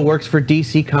Andreyko works for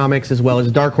DC Comics as well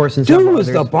as Dark Horse and dude several was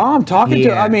others. the bomb. Talking to,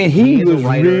 Yeah, I mean, he he is a was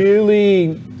writer.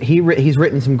 really. He's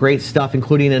written some great stuff,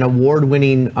 including an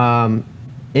award-winning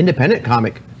independent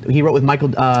comic he wrote with Michael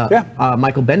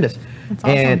Bendis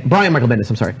and Brian Michael Bendis.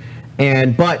 I'm sorry,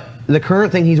 but the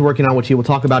current thing he's working on, which he will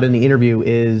talk about in the interview,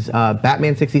 is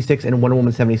Batman 66 and Wonder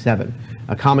Woman 77,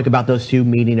 a comic about those two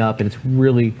meeting up, and it's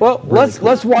really Well, really cool.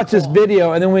 let's watch this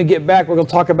video, and then when we get back, we're going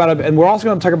to talk about it, and we're also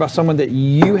going to talk about someone that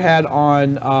you had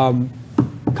on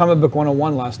Comic Book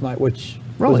 101 last night, which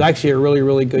was Really? actually a really,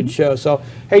 really good show. So,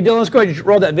 hey, Dylan, let's go ahead and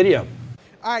roll that video.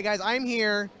 All right, guys, I'm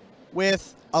here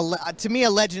with, to me, a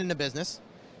legend in the business,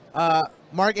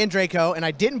 Mark Andreyko, and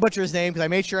I didn't butcher his name because I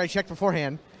made sure I checked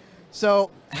beforehand. So,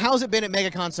 how's it been at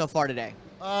MegaCon so far today?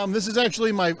 This is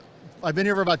actually my I've been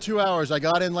here for about 2 hours. I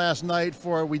got in last night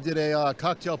we did a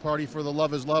cocktail party for the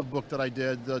Love is Love book that I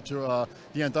did, the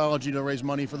anthology to raise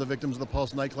money for the victims of the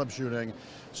Pulse nightclub shooting.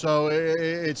 So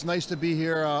it's nice to be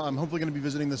here. I'm hopefully going to be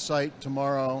visiting the site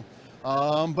tomorrow.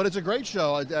 But it's a great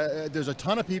show. There's a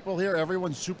ton of people here.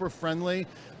 Everyone's super friendly.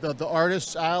 The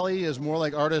Artists Alley is more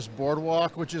like Artist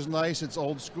Boardwalk, which is nice. It's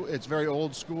old school. It's very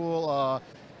old school.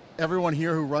 Everyone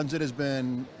here who runs it has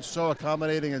been so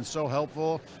accommodating and so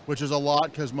helpful, which is a lot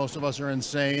because most of us are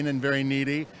insane and very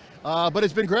needy. But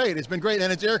it's been great. It's been great,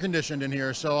 and it's air conditioned in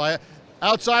here. So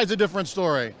outside's a different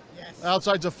story. Yes.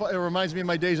 Outside's it reminds me of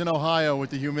my days in Ohio with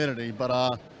the humidity. But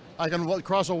I can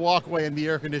cross a walkway and be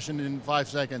air conditioned in 5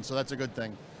 seconds, so that's a good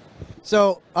thing.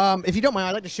 So, if you don't mind,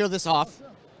 I'd like to show this off.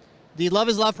 The Love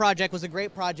is Love project was a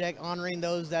great project honoring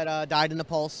those that died in the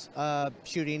Pulse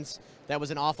shootings. That was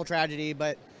an awful tragedy,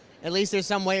 but at least there's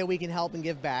some way we can help and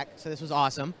give back, so this was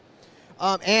awesome.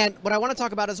 And what I want to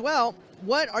talk about as well,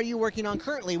 what are you working on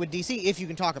currently with DC, if you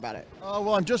can talk about it?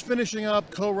 Well, I'm just finishing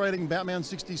up co-writing Batman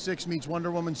 66 meets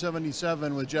Wonder Woman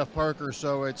 77 with Jeff Parker,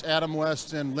 so it's Adam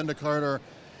West and Linda Carter,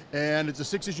 and it's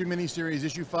a 6-issue miniseries.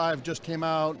 Issue 5 just came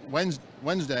out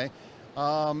Wednesday.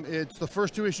 It's the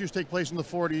first 2 issues take place in the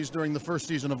 40s during the first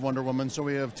season of Wonder Woman, so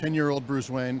we have 10-year-old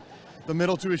Bruce Wayne. The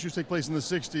middle 2 issues take place in the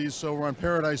 60s, so we're on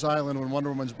Paradise Island when Wonder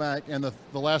Woman's back, and the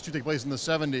last 2 take place in the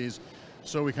 70s,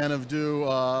 so we kind of do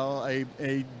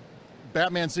a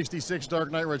Batman 66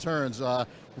 Dark Knight Returns.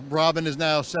 Robin is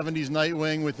now 70s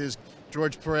Nightwing with his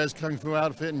George Perez Kung Fu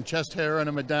outfit and chest hair and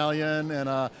a medallion,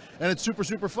 and it's super,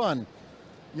 super fun.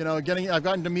 You know, I've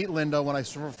gotten to meet Linda when I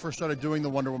first started doing the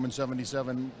Wonder Woman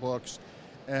 77 books,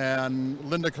 and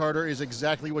Linda Carter is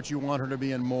exactly what you want her to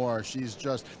be and more.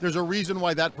 There's a reason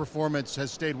why that performance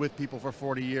has stayed with people for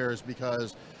 40 years,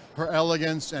 because her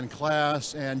elegance and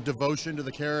class and devotion to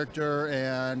the character,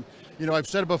 and, you know, I've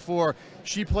said it before,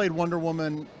 she played Wonder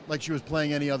Woman like she was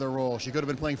playing any other role. She could have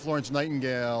been playing Florence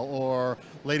Nightingale or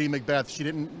Lady Macbeth. She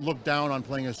didn't look down on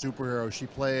playing a superhero. She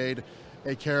played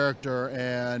a character,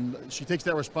 and she takes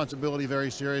that responsibility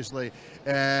very seriously.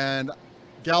 And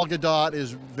Gal Gadot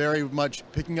is very much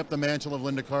picking up the mantle of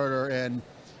Linda Carter and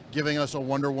giving us a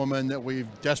Wonder Woman that we've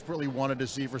desperately wanted to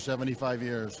see for 75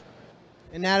 years.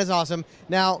 And that is awesome.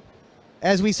 Now,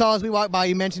 as we walked by,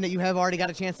 you mentioned that you have already got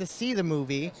a chance to see the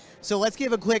movie. So let's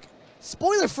give a quick,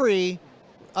 spoiler-free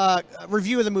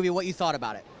review of the movie, what you thought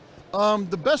about it.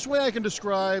 The best way I can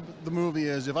describe the movie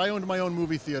is if I owned my own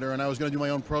movie theater and I was going to do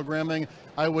my own programming,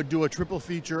 I would do a triple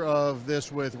feature of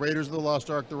this with Raiders of the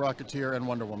Lost Ark, The Rocketeer, and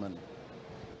Wonder Woman.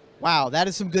 Wow, that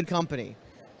is some good company.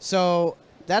 So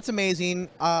that's amazing.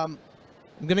 I'm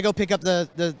going to go pick up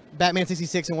the Batman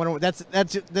 66 and Wonder Woman.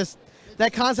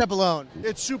 That concept alone.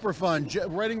 It's super fun.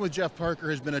 Writing with Jeff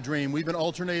Parker has been a dream. We've been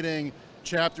alternating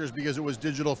chapters because it was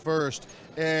digital first,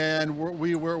 and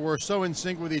we're so in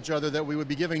sync with each other that we would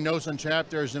be giving notes on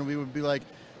chapters, and we would be like,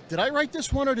 did I write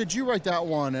this one or did you write that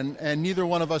one? And neither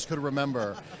one of us could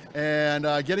remember. And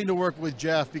getting to work with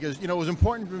Jeff, because, you know, it was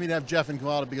important for me to have Jeff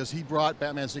involved because he brought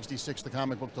Batman 66, the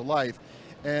comic book, to life,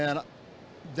 and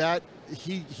that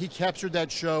he captured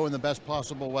that show in the best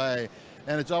possible way.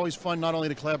 And it's always fun not only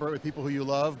to collaborate with people who you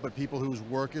love, but people whose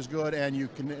work is good and you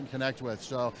can connect with.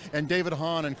 So, and David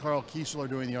Hahn and Carl Kiesel are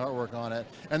doing the artwork on it.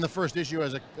 And the first issue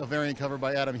has a variant cover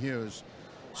by Adam Hughes.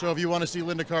 So if you want to see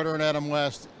Linda Carter and Adam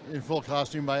West in full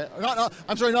costume not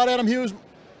Adam Hughes,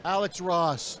 Alex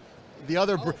Ross, the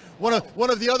other one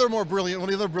of the other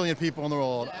brilliant people in the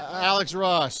world, Alex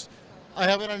Ross. I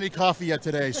haven't had any coffee yet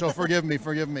today, so forgive me.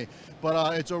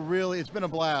 But it's been a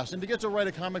blast. And to get to write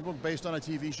a comic book based on a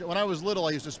TV show, when I was little,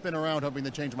 I used to spin around hoping to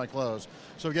change my clothes.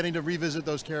 So getting to revisit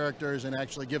those characters and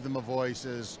actually give them a voice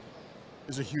is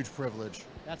a huge privilege.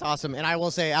 That's awesome. And I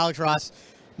will say, Alex Ross,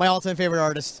 my all-time favorite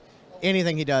artist.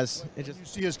 Anything he does. When you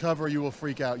see his cover, you will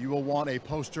freak out. You will want a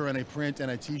poster and a print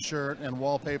and a T-shirt and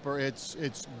wallpaper. It's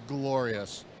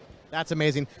glorious. That's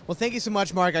amazing. Well, thank you so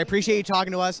much, Mark. I appreciate you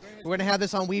talking to us. We're going to have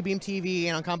this on WeBeam TV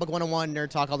and on Comic Book 101, Nerd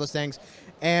Talk, all those things.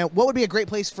 And what would be a great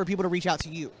place for people to reach out to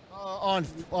you? On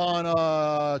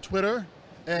Twitter,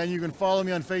 and you can follow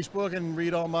me on Facebook and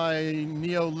read all my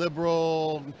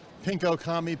neoliberal, pinko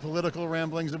commie political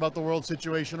ramblings about the world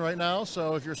situation right now.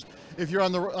 So if you're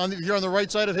on the right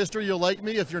side of history, you'll like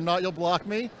me. If you're not, you'll block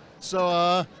me.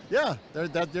 So yeah,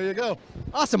 there you go.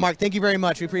 Awesome, Mark. Thank you very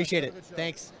much. We appreciate it.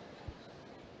 Thanks.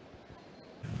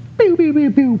 Pew, pew, pew,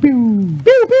 pew, pew.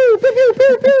 Pew, pew, pew, pew,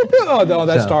 pew, pew, pew. Oh, no,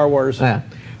 that's Star Wars. Yeah.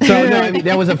 So no, I mean,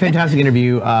 that was a fantastic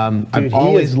interview. I've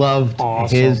always loved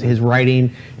his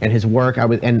writing and his work.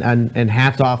 And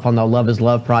hats off on the Love is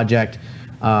Love project.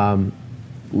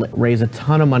 Raise a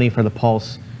ton of money for the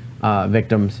Pulse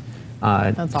victims.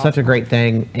 That's Such a awesome. great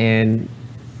thing, and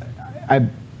I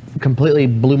completely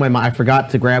blew my mind. I forgot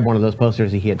to grab one of those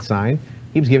posters that he had signed.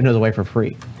 He was giving those away for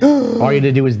free. All you had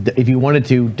to do was, if you wanted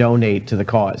to, donate to the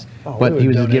cause. But we he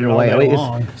was would just giving donate away. all day It's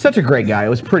long. such a great guy. It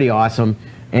was pretty awesome,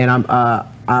 and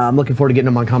I'm looking forward to getting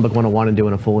him on Comic Book 101 and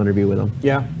doing a full interview with him.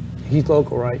 Yeah, he's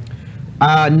local, right?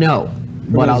 No,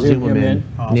 but gonna I'll zoom zoom him him in. in?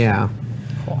 Awesome. Yeah.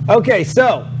 Okay,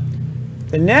 so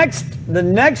the next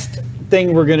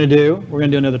thing we're gonna do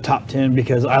another top 10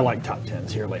 because I like top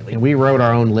 10s here lately. And we wrote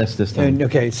our own list this time. And,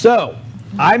 okay, so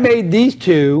I made these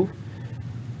two.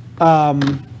 How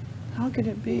can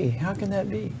it be? How can that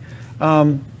be?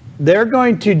 They're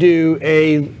going to do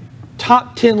a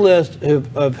top 10 list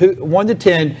of who 1 to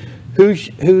 10 who's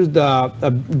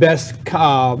the best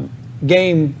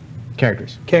game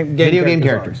Characters. Video game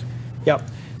characters. characters. Yep.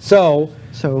 So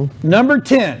So number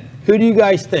 10. Who do you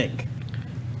guys think?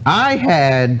 I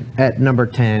had, at number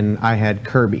 10, I had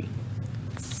Kirby.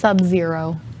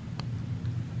 Sub-Zero.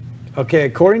 Okay,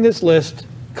 according to this list,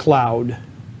 Cloud,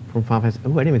 From Final Fantasy.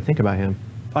 Oh, I didn't even think about him.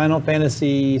 Final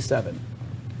Fantasy VII.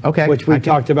 Okay. Which we I can-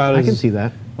 talked about I as can see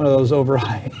that. one of those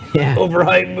overhyped. Yeah.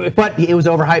 Overhyped. But it was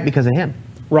overhyped because of him.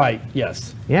 Right.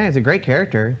 Yes. Yeah, he's a great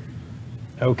character.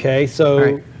 Okay. So All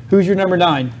right. who's your number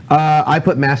 9? I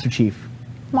put Master Chief.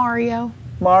 Mario.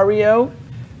 Mario.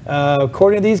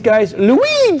 According to these guys,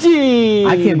 Luigi.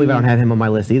 I can't believe I don't have him on my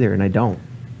list either, and I don't.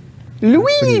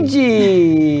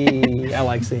 Luigi. I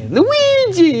like saying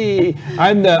Luigi.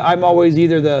 I'm always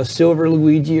either the silver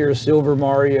Luigi or silver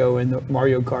Mario in the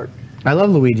Mario Kart. I love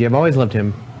Luigi. I've always loved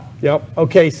him. Yep.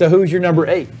 Okay. So who's your number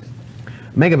 8?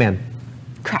 Mega Man.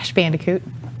 Crash Bandicoot.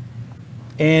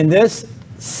 And this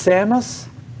Samus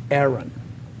Aran.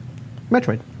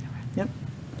 Metroid. Yep.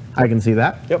 I can see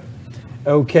that. Yep.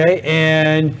 Okay.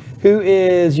 And who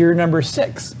is your number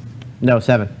 6? No,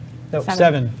 7. No, 7.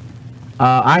 7.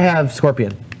 I have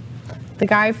Scorpion. The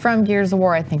guy from Gears of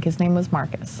War, I think his name was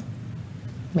Marcus.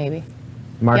 Maybe.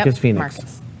 Marcus Yep, Phoenix.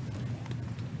 Marcus.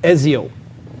 Ezio.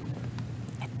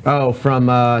 Oh, from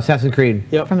Assassin's Creed.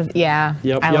 Yep. Yeah,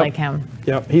 Yep, I yep. like him.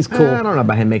 Yep. He's cool. I don't know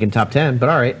about him making top 10, but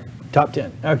all right. Top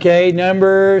 10. Okay.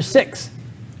 Number 6.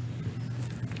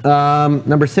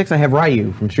 Number 6, I have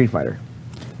Ryu from Street Fighter.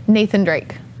 Nathan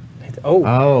Drake. Oh.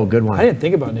 Oh, good one. I didn't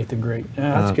think about Nathan Drake.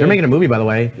 Yeah, that's They're good. making a movie, by the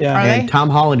way. Yeah. Are And they?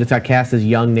 Tom Holland just got cast as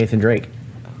young Nathan Drake.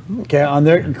 Okay, on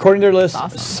their according to their list,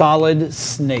 Awesome. Solid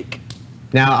Snake.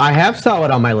 Now, I have Solid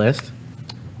on my list,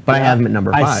 but I have him at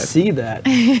number 5. I see that.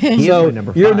 He so is my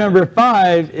number 5. your number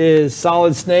 5 is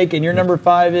Solid Snake, and your number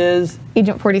 5 is.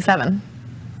 Agent 47.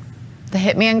 The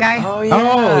Hitman guy. Oh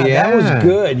Oh, that yeah. was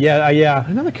good. Yeah, yeah.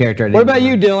 Another character I didn't What about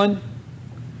you, remember. Dylan?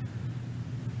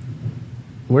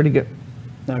 Where'd he go?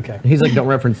 Okay. He's like, don't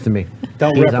reference to me.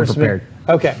 Don't He was reference me. unprepared.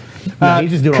 Okay. No,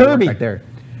 he's just doing all the work Kirby. right there.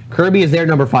 Kirby is there,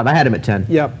 number 5. I had him at 10.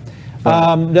 Yep.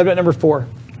 What about number 4?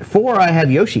 4, I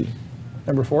have Yoshi.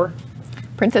 Number 4,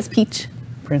 Princess Peach.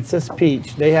 Princess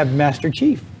Peach. They have Master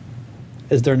Chief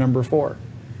as their number 4.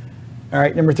 All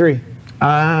right, number 3.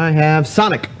 I have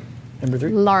Sonic. Number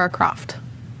 3. Lara Croft.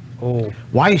 Oh,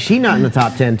 Why is she not in the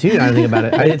top 10 too? Now I think about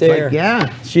it. right It's there. like,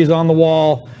 yeah. She's on the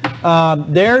wall.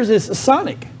 Theirs is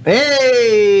Sonic.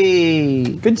 Hey!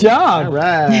 Good job. All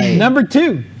right. Number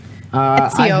 2.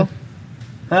 Ezio.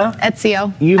 Huh?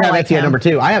 Ezio. You I have like Ezio at him. number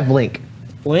 2. I have Link.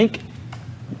 Link.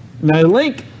 No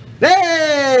Link.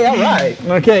 Hey! All right.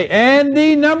 Okay, and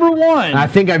the number 1. I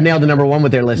think I've nailed the number 1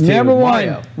 with their list too. Number 1.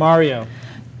 Mario. Mario.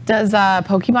 Does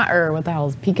Pokemon, or what the hell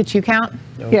is Pikachu count?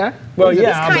 Yeah. Well, It's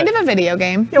yeah. kind but- of a video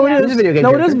game. Yeah, it It's is. a video game No,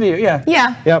 it is character. a video. Yeah.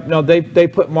 Yeah. Yep. No, they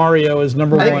put Mario as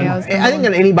number Mario 1. is- I think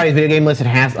on anybody's video game list, it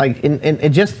has like,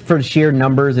 in just for sheer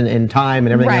numbers and time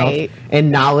and everything Right. else,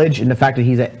 and knowledge, and the fact that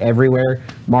he's at everywhere,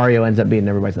 Mario ends up being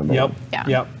everybody's number Yep. 1.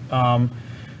 Yeah. Yep.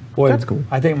 Boy, That's cool.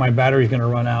 I think my battery's going to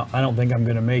run out. I don't think I'm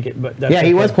going to make it, but that's Yeah, he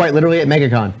okay. was quite literally at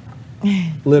MegaCon.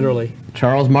 literally.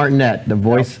 Charles Martinet, the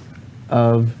voice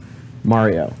of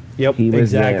Mario. Yep, He was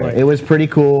exactly. there. It was pretty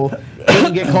cool.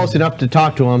 Didn't get close enough to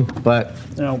talk to him, but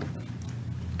No. 'cause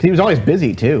he was always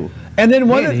busy too. And then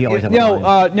one, Man, of he always had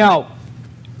a now,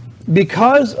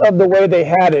 because of the way they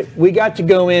had it, we got to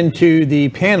go into the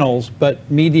panels, but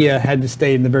media had to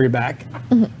stay in the very back,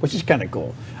 which is kind of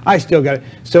cool. I still got it.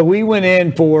 So we went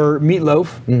in for Meatloaf.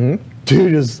 Mm-hmm.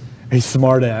 Dude is a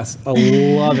smart ass. I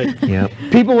love it. Yep.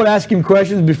 People would ask him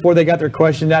questions before they got their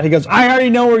question out. He goes, I already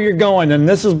know where you're going, and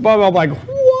this is blah, blah, blah. I'm like,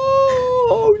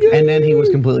 whoa, dude. And then he was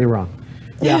completely wrong.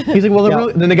 Yeah. He's like, well,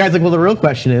 Yeah. then the guy's like, well, the real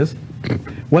question is,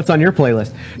 What's on your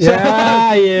playlist?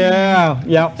 Yeah.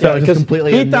 So it's just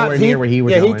completely nowhere near where he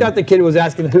was Yeah, he going. thought the kid was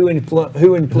asking who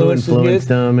influenced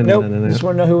him. And nope, no. just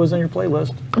want to know who was on your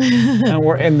playlist.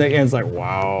 and it's like,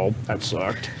 wow, that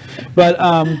sucked. But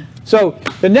so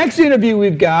the next interview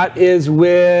we've got is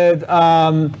with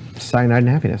Cyanide and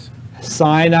Happiness.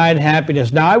 Cyanide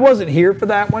Happiness. Now, I wasn't here for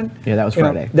that one. Yeah, that was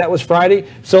Friday. That was Friday.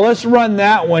 So let's run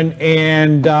that one,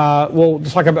 and we'll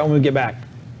talk about it when we get back.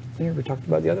 We never talked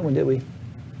about the other one, did we?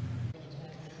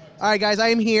 All right, guys, I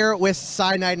am here with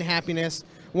Cyanide and Happiness.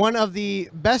 One of the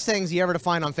best things you ever to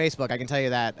find on Facebook, I can tell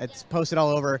you that. It's posted all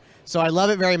over, so I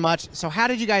love it very much. So how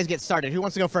did you guys get started? Who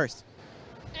wants to go first?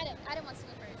 Adam wants to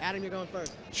go first. Adam, you're going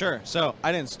first. Sure. So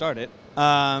I didn't start it,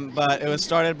 but it was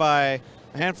started by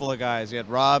a handful of guys. You had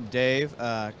Rob, Dave,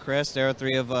 Chris. There were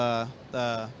three of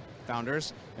the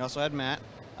founders. You also had Matt.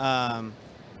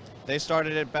 They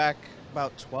started it back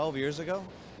about 12 years ago.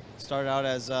 Started out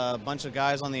as a bunch of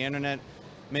guys on the internet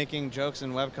making jokes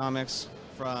and webcomics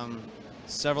from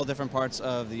several different parts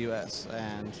of the U.S.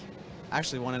 and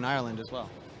actually one in Ireland as well.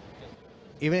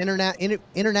 Even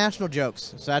international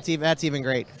jokes, so that's even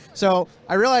great. So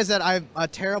I realize that I'm a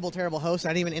terrible host. I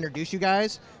didn't even introduce you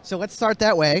guys, so let's start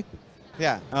that way.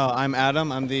 Yeah. Oh, I'm Adam.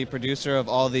 I'm the producer of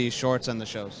all the shorts and the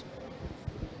shows.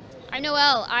 I'm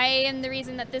Noelle. I am the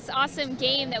reason that this awesome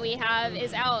game that we have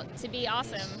is out to be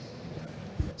awesome.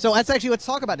 So let's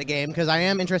talk about the game, because I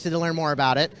am interested to learn more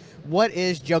about it. What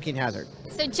is Joking Hazard?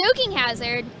 So Joking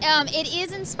Hazard, it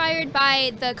is inspired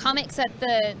by the comics that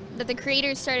the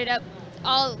creators started up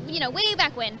all, way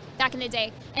back in the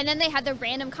day. And then they had the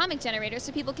random comic generator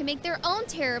so people can make their own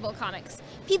terrible comics.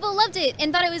 People loved it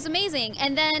and thought it was amazing.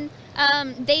 And then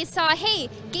they saw, hey,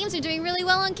 games are doing really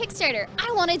well on Kickstarter.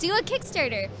 I want to do a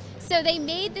Kickstarter. So they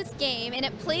made this game, and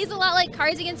it plays a lot like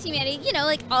Cards Against Humanity,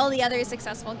 like all the other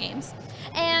successful games.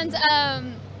 And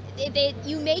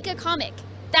you make a comic.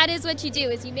 That is what you do,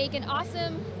 is you make an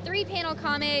awesome 3-panel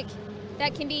comic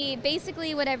that can be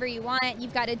basically whatever you want.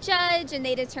 You've got a judge, and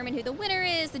they determine who the winner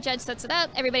is. The judge sets it up.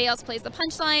 Everybody else plays the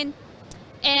punchline.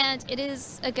 And it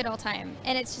is a good old time.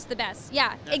 And it's just the best.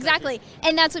 Yeah, exactly.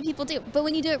 And that's what people do. But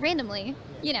when you do it randomly,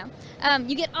 you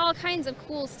get all kinds of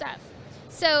cool stuff.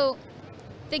 So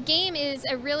the game is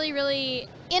a really, really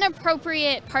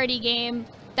inappropriate party game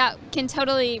that can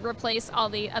totally replace all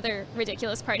the other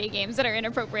ridiculous party games that are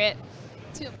inappropriate.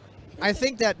 I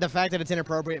think that the fact that it's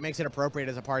inappropriate makes it appropriate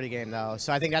as a party game, though.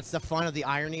 So I think that's the fun of the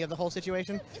irony of the whole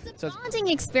situation. It's a bonding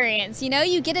experience,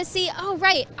 You get to see, oh,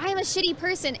 right, I'm a shitty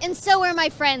person, and so are my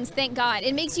friends, thank God.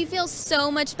 It makes you feel so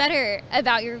much better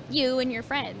about you and your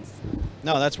friends.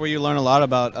 No, that's where you learn a lot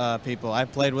about people. I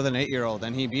played with an 8-year-old,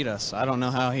 and he beat us. I don't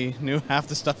know how he knew half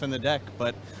the stuff in the deck,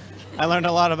 but I learned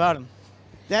a lot about him.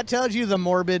 That tells you the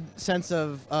morbid sense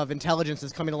of intelligence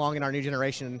that's coming along in our new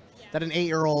generation, that an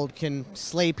 8-year-old can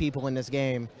slay people in this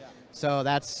game. So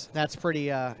that's pretty,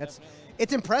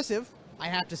 it's impressive, I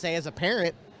have to say. As a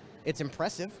parent, it's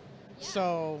impressive.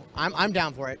 So I'm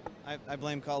down for it. I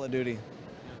blame Call of Duty.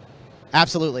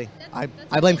 Absolutely. I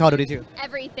blame Call of Duty too.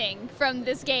 Everything from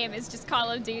this game is just Call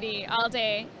of Duty all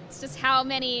day. It's just how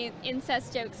many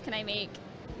incest jokes can I make?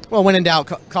 Well, when in doubt,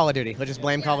 Call of Duty. Let's just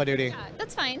blame Call of Duty. Yeah,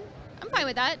 that's fine. I'm fine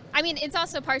with that. I mean, it's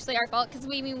also partially our fault because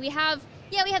we have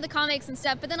the comics and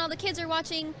stuff, but then all the kids are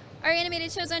watching our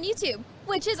animated shows on YouTube,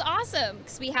 which is awesome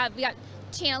because we got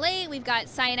Channel 8, we've got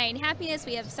Cyanide and Happiness,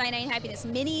 we have Cyanide and Happiness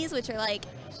minis, which are like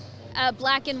a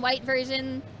black and white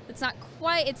version. It's not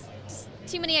quite. It's just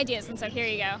too many ideas, and so here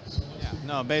you go. Yeah.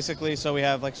 No, basically, so we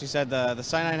have, like she said, the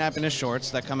Cyanide and Happiness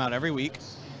shorts that come out every week.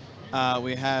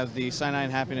 We have the Cyanide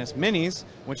and Happiness minis,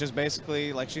 which is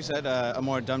basically, like she said, a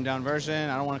more dumbed-down version.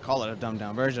 I don't want to call it a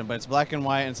dumbed-down version, but it's black and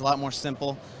white, and it's a lot more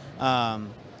simple.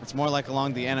 It's more like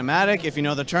along the animatic, if you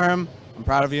know the term. I'm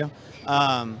proud of you.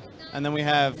 And then we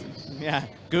have,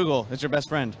 Google, it's your best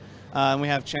friend. And we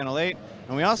have Channel 8,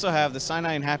 and we also have the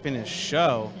Cyanide and Happiness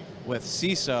show with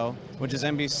CISO, which is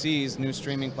NBC's new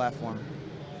streaming platform.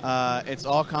 It's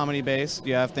all comedy-based.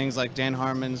 You have things like Dan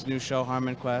Harmon's new show,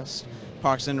 Harmon Quest,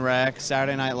 Parks and Rec,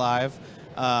 Saturday Night Live,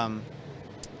 and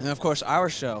of course our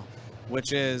show,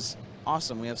 which is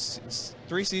awesome. We have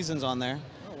 3 seasons on there,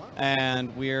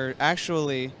 and we're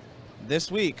actually,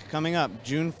 this week, coming up,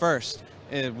 June 1st,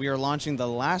 we are launching the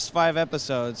last 5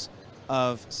 episodes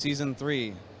of Season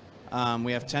 3.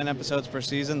 We have 10 episodes per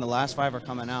season. The last 5 are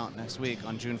coming out next week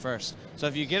on June 1st. So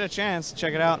if you get a chance,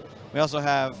 check it out. We also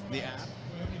have the app.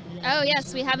 Oh,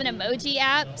 yes, we have an emoji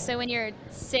app, so when you're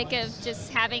sick of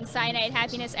just having Cyanide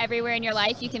Happiness everywhere in your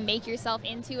life, you can make yourself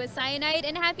into a Cyanide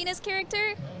and Happiness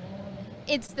character.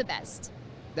 It's the best.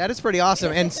 That is pretty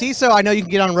awesome. And CISO, I know you can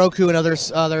get on Roku and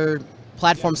other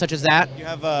platforms such as that? You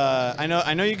have I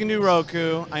know you can do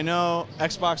Roku. I know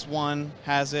Xbox One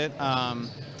has it,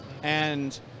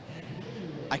 and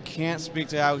I can't speak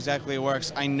to how exactly it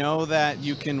works. I know that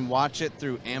you can watch it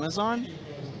through Amazon.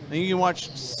 I think you can watch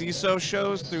CISO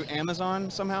shows through Amazon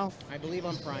somehow. I believe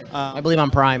on Prime. I believe on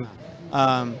Prime.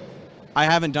 I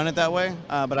haven't done it that way,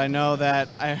 but I know that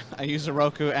I use a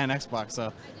Roku and Xbox,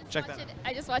 so check that out.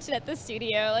 I just watched it at the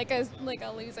studio like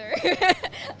a loser.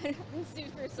 I'm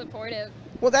super supportive.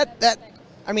 Well, that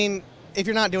I mean, if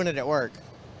you're not doing it at work.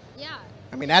 Yeah.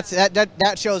 I mean,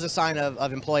 that shows a sign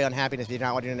of employee unhappiness if you're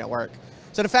not doing it at work.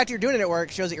 So the fact you're doing it at work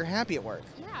shows that you're happy at work.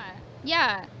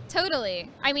 Yeah, totally.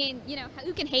 I mean,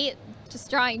 who can hate just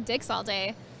drawing dicks all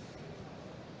day?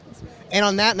 And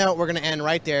on that note, we're going to end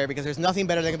right there because there's nothing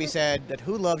better that can be said that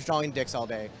who loves drawing dicks all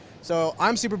day. So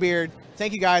I'm Super Beard.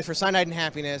 Thank you guys for Cyanide and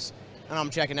Happiness, and I'm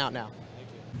checking out now.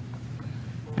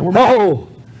 And we're back.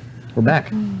 We're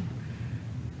back.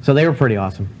 So they were pretty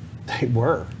awesome. They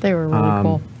were. They were really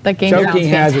cool. That game Joking sounds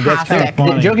Hazard, that's fantastic. kind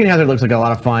of funny. Joking Hazard looks like a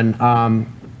lot of fun.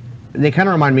 They kind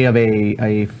of remind me of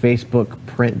a Facebook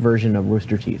print version of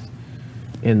Rooster Teeth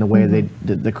in the way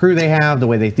the crew they have, the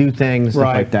way they do things, stuff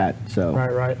like that. So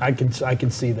right. I can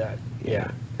see that.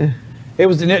 Yeah. It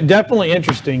was definitely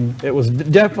interesting. It was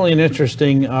definitely an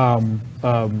interesting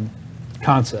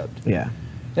concept. Yeah.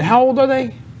 And how old are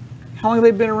they? How long have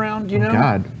they been around? Do you know?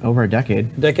 God, over a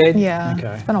decade. Decade? Yeah.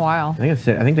 Okay. It's been a while. I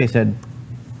think they said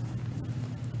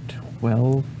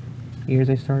 12 years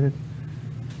they started.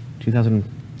 2000.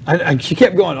 She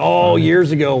kept going,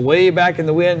 years ago, way back in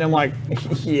the wind. And I'm like,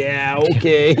 yeah,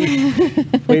 okay.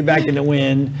 Way back in the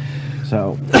wind.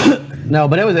 So, no,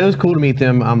 but it was cool to meet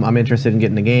them. I'm interested in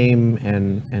getting the game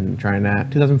and trying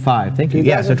that. 2005, thank you.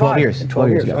 Yeah, so 12 years. 12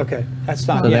 years ago. Okay, that's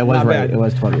not, So that was not right. bad. It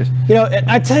was 12 years. And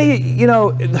I tell you,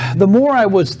 the more I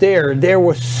was there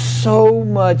was so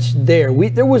much there.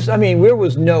 There was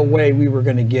no way we were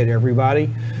going to get everybody.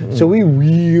 So we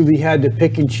really had to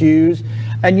pick and choose.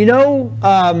 And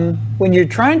when you're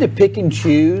trying to pick and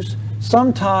choose,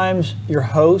 sometimes your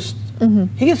host,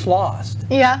 he gets lost.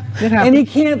 Yeah. And he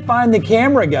can't find the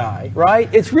camera guy, right?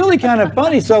 It's really kind of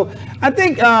funny. So I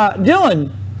think,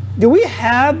 Dylan, do we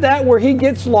have that where he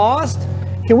gets lost?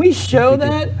 Can we show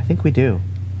that? I think we do.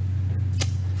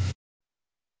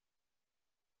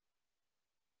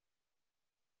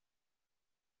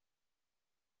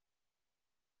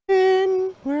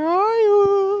 Where are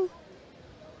you?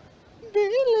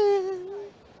 Dylan.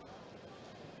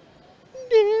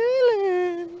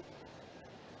 Dylan.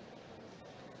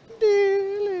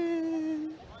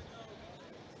 Dylan.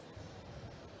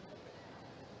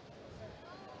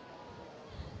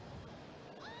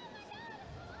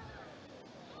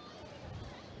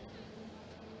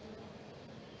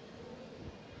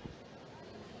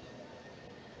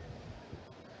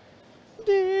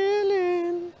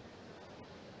 Dylan.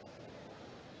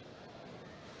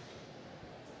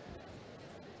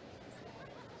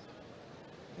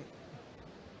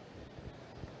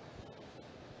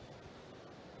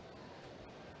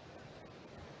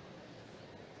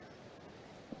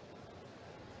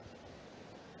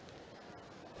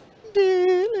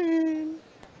 Dylan.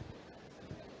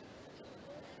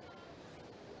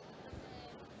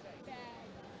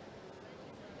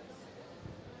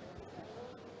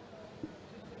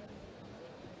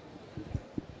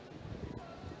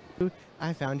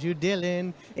 I found you,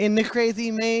 Dylan, in the crazy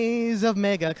maze of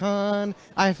MegaCon.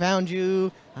 I found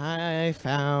you. I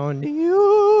found you.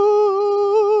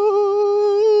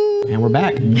 And we're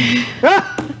back.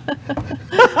 That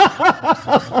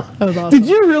was awesome. Did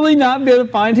you really not be able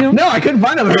to find him? No, I couldn't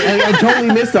find him. I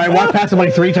totally missed it. I walked past him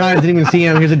like 3 times, didn't even see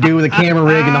him. Here's a dude with a camera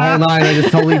rig and the whole nine. I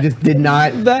just totally did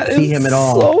not see him at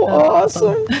all. So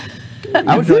awesome.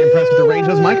 I was really impressed with the range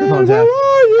those microphones have.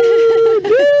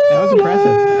 That was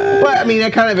impressive. But I mean,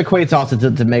 that kind of equates also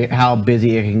to make it how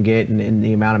busy it can get and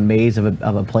the amount of maze of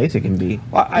a place it can be.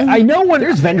 Well, I know when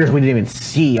there's vendors we didn't even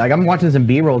see. Like I'm watching some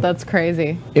B-roll. That's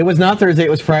crazy. It was not Thursday. It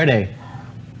was Friday.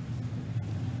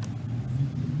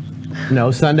 No,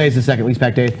 Sunday's the second week's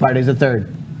pack day. Friday's the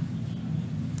third.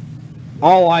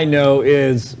 All I know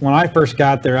is when I first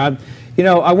got there, I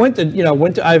went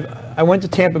to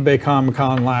Tampa Bay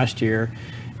Comic-Con last year.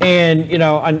 And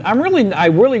I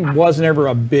really wasn't ever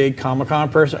a big Comic-Con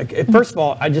person. First of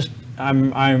all,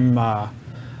 I'm not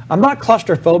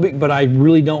claustrophobic, but I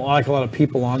really don't like a lot of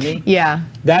people on me. Yeah.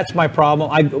 That's my problem.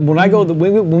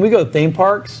 When we go to theme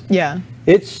parks, Yeah.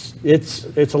 it's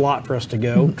a lot for us to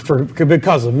go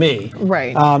because of me.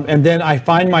 Right. And then I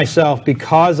find myself,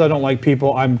 because I don't like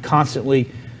people, I'm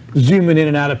constantly zooming in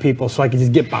and out of people so I can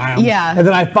just get by them. Yeah. And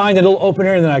then I find a little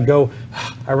opener, and then I go,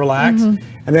 I relax, and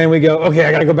then we go, okay,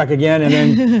 I got to go back again,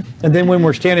 and then when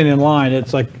we're standing in line,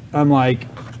 it's like I'm like,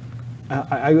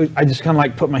 I just kind of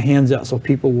like put my hands out so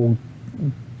people will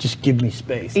just give me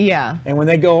space. Yeah. And when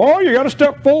they go, oh, you got to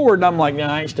step forward, and I'm like, no,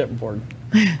 I ain't stepping forward.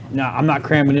 No, I'm not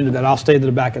cramming into that. I'll stay to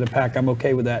the back of the pack. I'm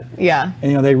okay with that. Yeah.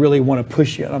 And they really want to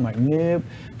push you. And I'm like, nope.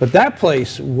 But that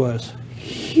place was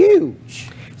huge.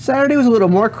 Saturday was a little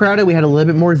more crowded. We had a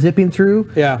little bit more zipping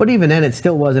through. Yeah. But even then, it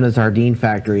still wasn't a sardine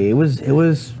factory. It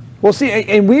was. Well, see,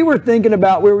 and we were thinking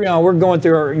about we're going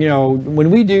through our,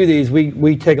 when we do these,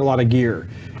 we take a lot of gear,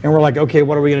 and we're like, okay,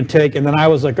 what are we going to take? And then I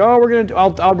was like, oh,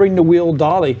 I'll bring the wheel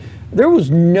dolly. There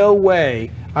was no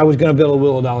way I was going to build a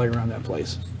wheel dolly around that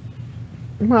place.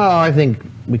 Well, I think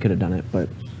we could have done it, but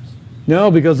no,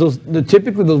 because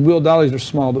typically those wheel dollies are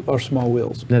small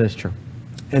wheels. That is true.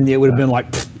 And it would have been like,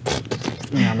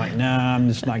 and I'm like, nah, I'm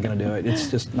just not going to do it. It's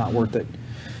just not worth it.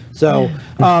 So,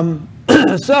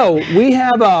 so we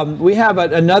have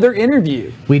another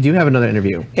interview. We do have another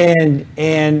interview. And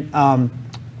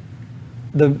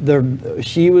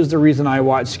she was the reason I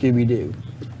watched Scooby-Doo.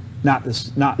 Not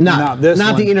this Not one,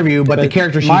 the interview, but the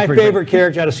character. My favorite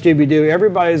character out of Scooby-Doo.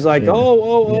 Everybody's like,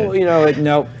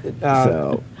 not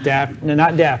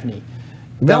Daphne.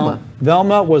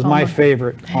 Velma was my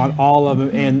favorite on all of them,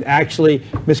 and actually,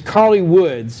 Miss Carly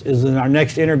Woods is in our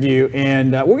next interview,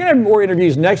 and we're gonna have more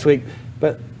interviews next week.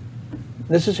 But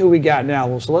this is who we got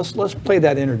now. So let's play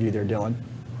that interview there, Dylan.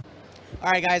 All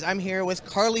right, guys, I'm here with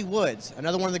Carly Woods,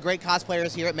 another one of the great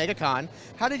cosplayers here at MegaCon.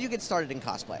 How did you get started in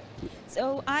cosplay?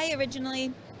 So I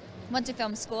originally went to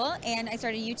film school, and I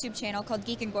started a YouTube channel called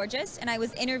Geek and Gorgeous, and I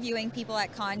was interviewing people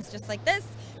at cons just like this,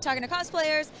 talking to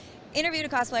cosplayers, interviewed a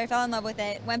cosplayer, fell in love with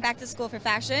it, went back to school for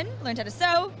fashion, learned how to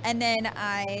sew, and then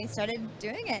I started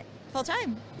doing it full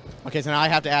time. Okay, so now I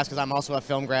have to ask, because I'm also a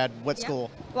film grad. What school?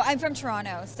 Well, I'm from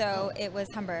Toronto, so it was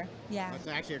Humber. Yeah. That's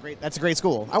actually a great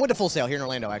school. I went to Full Sail here in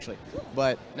Orlando, actually.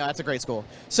 But no, that's a great school.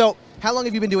 So how long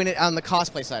have you been doing it on the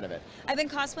cosplay side of it? I've been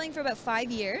cosplaying for about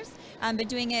 5 years. I've been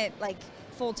doing it like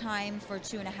full time for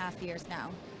 2.5 years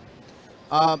now.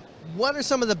 What are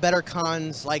some of the better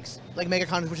cons, like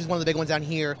MegaCon, which is one of the big ones down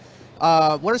here?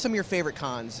 What are some of your favorite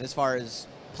cons as far as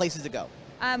places to go?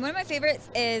 One of my favorites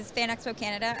is Fan Expo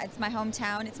Canada. It's my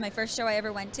hometown. It's my first show I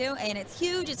ever went to, and it's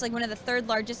huge. It's like one of the third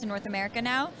largest in North America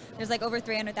now. There's like over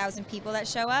 300,000 people that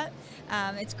show up.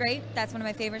 It's great. That's one of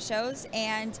my favorite shows.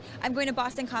 And I'm going to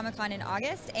Boston Comic Con in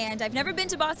August, and I've never been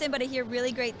to Boston, but I hear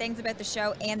really great things about the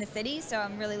show and the city, so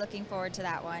I'm really looking forward to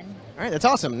that one. All right, that's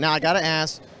awesome. Now I gotta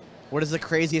ask, what is the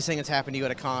craziest thing that's happened to you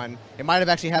at a con? It might have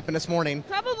actually happened this morning.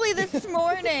 Probably this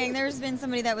morning. There's been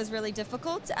somebody that was really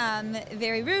difficult,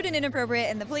 very rude and inappropriate,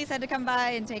 and the police had to come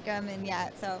by and take them, and yeah,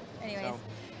 so anyways.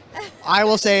 I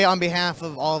will say on behalf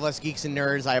of all of us geeks and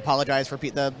nerds, I apologize for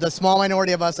the small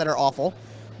minority of us that are awful,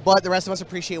 but the rest of us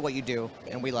appreciate what you do,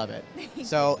 and we love it.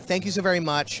 So thank you so very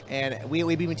much, and we at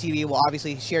WeBeam TV will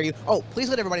obviously share you. Oh, please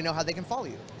let everybody know how they can follow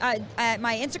you. At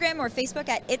my Instagram or Facebook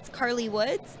at It's Carly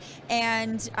Woods,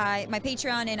 and my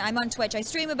Patreon, and I'm on Twitch. I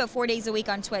stream about 4 days a week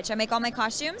on Twitch. I make all my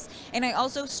costumes, and I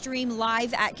also stream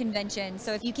live at conventions.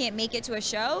 So if you can't make it to a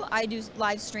show, I do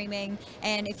live streaming,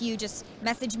 and if you just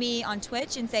message me on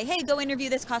Twitch and say, hey, go interview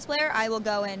this cosplayer, I will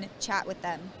go and chat with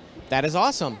them. That is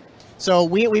awesome. So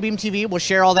we at WeBeam TV will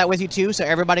share all that with you too. So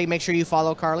everybody make sure you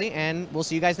follow Carly, and we'll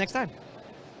see you guys next time.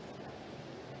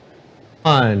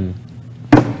 Fun.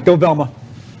 Go Velma.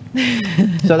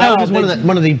 So that was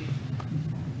one of the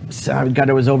God,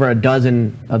 there was over a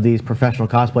dozen of these professional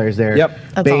cosplayers there. Yep.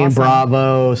 That's Bane awesome.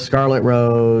 Bravo, Scarlet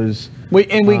Rose. We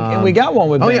got one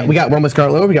with Bane. Yeah, we got one with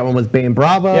Scarlet Rose. We got one with Bane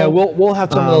Bravo. Yeah, we'll have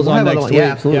some of those on next week. Yeah,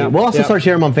 absolutely. Yeah. We'll also Yep. start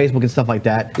sharing them on Facebook and stuff like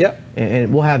that. Yep.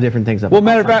 And we'll have different things up. Well,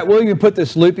 matter of fact, we'll even put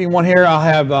this looping one here. I'll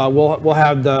have we'll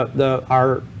have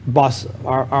our boss,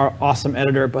 our awesome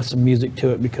editor, put some music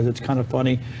to it because it's kind of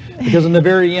funny. Because in the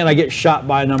very end, I get shot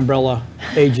by an umbrella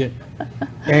agent,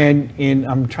 and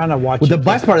I'm trying to watch. Well, the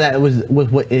best part of that was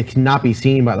what it cannot be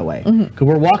seen, by the way, because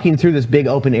we're walking through this big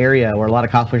open area where a lot of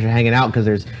cosplayers are hanging out because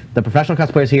there's the professional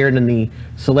cosplayers here and then the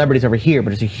celebrities over here, but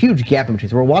there's a huge gap in between.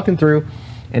 So we're walking through,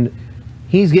 and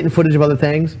he's getting footage of other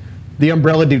things. The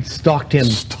umbrella dude stalked him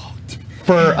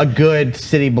for a good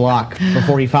city block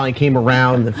before he finally came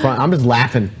around the front. I'm just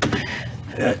laughing.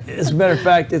 As a matter of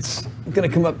fact, it's going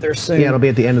to come up there soon. Yeah, it'll be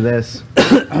at the end of this.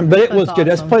 But it was good.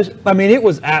 This place, I mean, it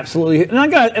was absolutely. And I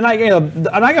got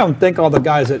to thank all the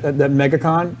guys at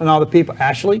MegaCon and all the people.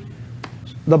 Ashley,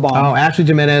 the bomb. Oh, Ashley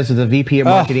Jimenez is the VP of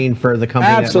marketing for the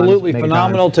company. Absolutely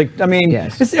phenomenal.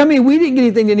 Yes. We didn't get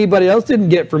anything that anybody else didn't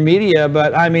get from media,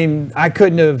 but I mean, I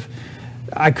couldn't have.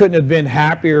 I couldn't have been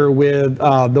happier with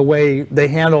the way they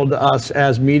handled us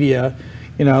as media.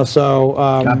 So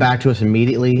got back to us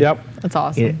immediately. Yep, that's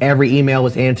awesome. Every email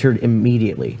was answered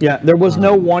immediately. Yeah, there was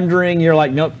no wondering. You're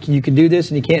like, nope, you can do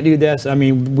this and you can't do this. I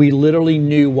mean, we literally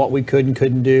knew what we could and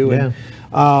couldn't do. Yeah.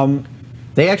 And,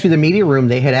 the media room,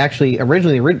 they had actually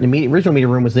original media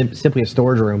room was simply a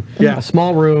storage room. Yeah. A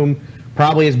small room,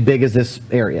 probably as big as this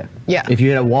area. Yeah. If you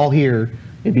had a wall here,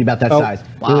 it'd be about that size.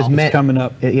 Wow. It was meant It's coming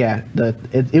up.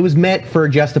 It was meant for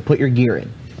just to put your gear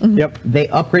in. Yep. They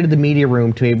upgraded the media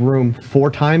room to a room 4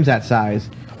 times that size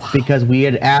because we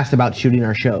had asked about shooting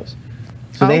our shows.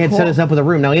 So they had set us up with a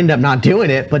room. Now, we ended up not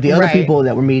doing it, but the other people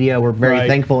that were media were very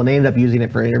thankful, and they ended up using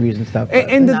it for interviews and stuff.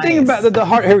 And the thing about the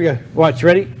heart, here we go. Watch,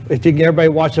 ready? If you can, everybody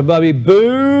watch the Bubby.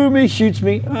 Boom, he shoots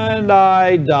me, and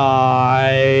I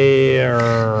die.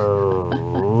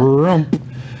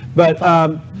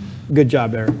 But good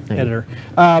job there, editor.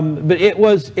 But it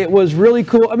was really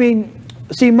cool. I mean,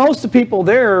 see, most of the people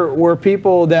there were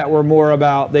people that were more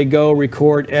about they go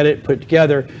record, edit, put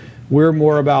together. We're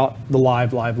more about the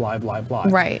live.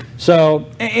 Right. So,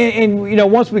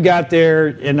 and once we got there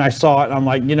and I saw it, I'm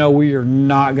like, we are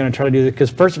not going to try to do this because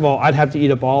first of all, I'd have to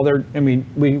eat up all their. I mean,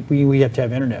 we have to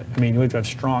have internet. I mean, we have to have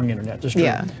strong internet. Just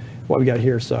what we got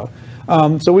here. So,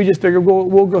 so we just figured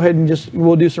we'll go ahead and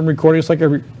we'll do some recordings like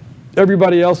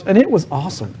everybody else, and it was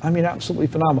awesome. I mean, absolutely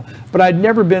phenomenal. But I'd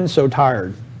never been so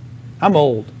tired. I'm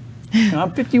old.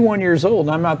 I'm 51 years old,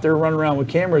 and I'm out there running around with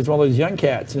cameras with all those young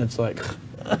cats, and it's like.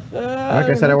 Like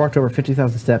I said, I walked over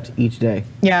 50,000 steps each day.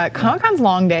 Yeah, Comic-Con's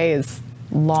long days.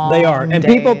 They are. And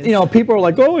people are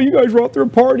like, oh, you guys were out there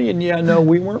partying. Yeah, no,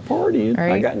 we weren't partying.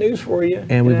 Right. I got news for you.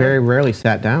 And we very rarely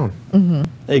sat down. Mm-hmm.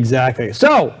 Exactly.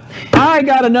 So I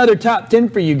got another top 10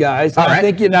 for you guys. All I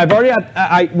think, and I've already,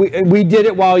 we did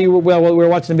it while we were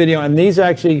watching the video. And these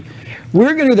actually,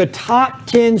 we're going to do the top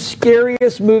 10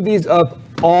 scariest movies of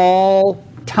all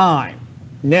time.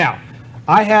 Now,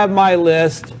 I have my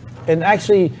list. And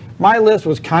actually, my list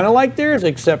was kind of like theirs,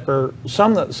 except for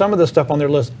some of the stuff on their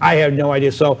list, I have no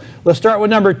idea. So let's start with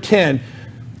number 10.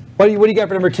 What do you got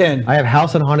for number 10? I have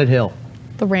House on Haunted Hill.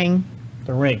 The Ring.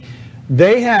 The Ring.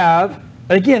 They have,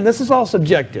 again, this is all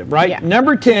subjective, right? Yeah.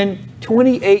 Number 10,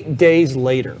 28 Days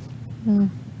Later.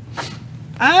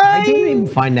 I didn't even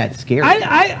find that scary.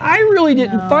 I really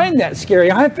didn't find that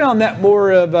scary. I found that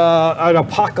more of an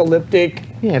apocalyptic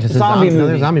just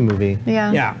another zombie movie.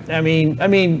 Yeah. Yeah. I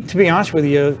mean, to be honest with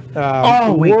you,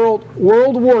 wait.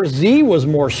 World War Z was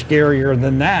more scarier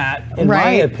than that, in my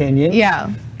opinion.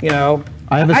 Yeah.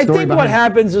 I have a story think what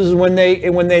happens is when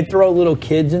they throw little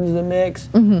kids into the mix,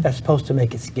 that's supposed to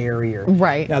make it scarier.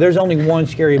 Right. Now, there's only one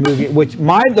scary movie, which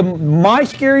my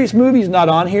scariest movie is not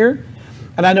on here.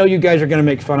 And I know you guys are going to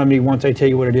make fun of me once I tell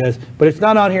you what it is, but it's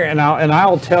not on here, and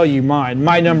I'll tell you mine.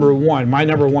 My number one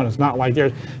is not like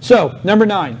theirs. So, number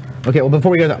 9. Okay, well, before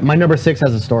we go, my number 6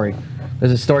 has a story.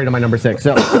 There's a story to my number 6.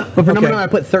 So, but for number 9, I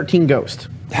put 13 Ghosts.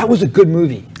 That was a good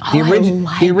movie. The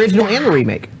original and the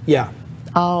remake. Yeah.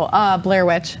 Oh, Blair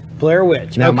Witch. Blair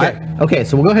Witch. Now, okay.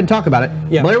 So we'll go ahead and talk about it.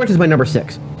 Yeah. Blair Witch is my number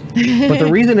 6. But the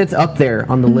reason it's up there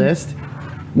on the list,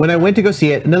 when I went to go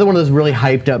see it, another one of those really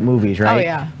hyped up movies, right? Oh,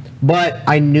 yeah. But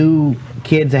I knew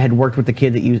kids that had worked with the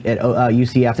kids at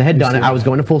UCF that had done it. I was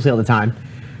going to Full Sail at the time.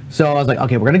 So I was like,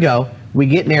 okay, we're going to go. We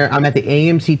get in there. I'm at the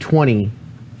AMC 20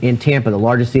 in Tampa, the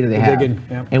largest theater they have.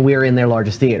 And we are in their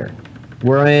largest theater.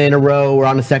 We're in a row. We're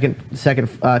on the second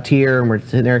tier, and we're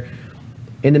sitting there.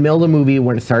 In the middle of the movie,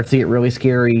 when it starts to get really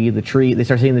scary, they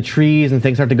start seeing the trees and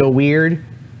things start to go weird.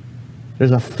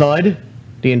 There's a thud.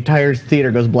 The entire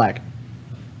theater goes black.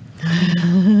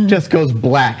 Just goes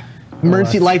black.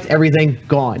 Emergency lights, everything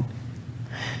gone.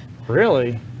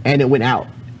 Really? And it went out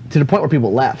to the point where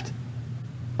people left.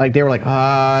 Like they were like,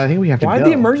 I think we have to go. Why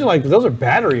the emergency lights? Those are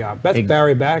battery up. That's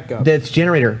battery backup. That's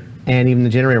generator, and even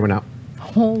the generator went out.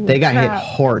 They got hit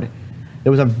hard.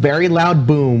 There was a very loud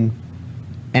boom,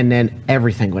 and then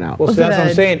everything went out. Well, so that's what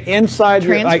I'm saying. Inside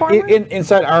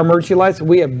inside our emergency lights,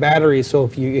 we have batteries. So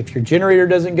if your generator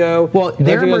doesn't go,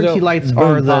 their emergency lights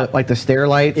are the stair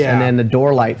lights and then the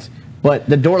door lights. But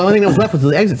the only thing that was left was the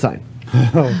exit sign.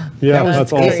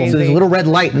 That's awesome. So there's a little red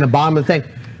light in the bottom of the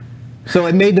thing. So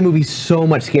it made the movie so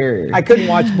much scarier. I couldn't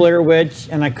watch Blair Witch,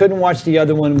 and I couldn't watch the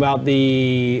other one about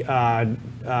the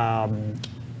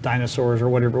dinosaurs or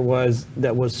whatever it was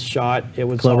that was shot. It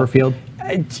was Cloverfield.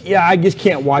 I just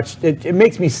can't watch it. It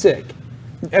makes me sick.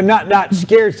 I'm not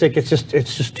scared sick. It's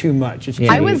just too much.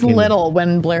 I was little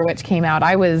when Blair Witch came out.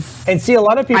 And see, a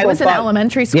lot of people. I was in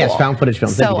elementary school. Yes, found footage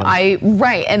film. So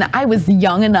and I was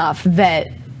young enough that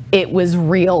it was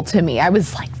real to me. I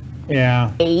was like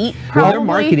Yeah. 8, Well, probably. their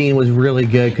marketing was really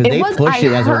good because they pushed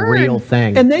it as a real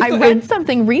thing. I read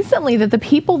something recently that the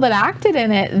people that acted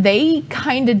in it, they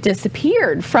kind of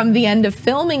disappeared from the end of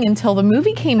filming until the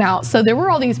movie came out. So there were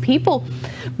all these people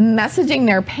messaging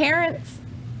their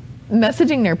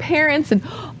parents, and,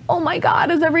 oh my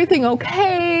God, is everything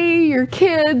okay? Your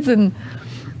kids, and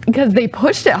because they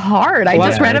pushed it hard. I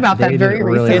just read about that very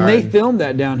recently. And they filmed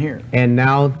that down here. And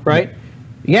now, right?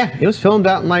 Yeah, it was filmed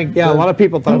out in like. Yeah, a lot of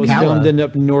people thought it was Ocala. filmed in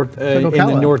up north in the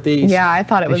Ocala. northeast. Yeah, I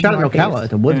thought it They was shot in northeast. Ocala,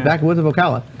 the woods, backwoods of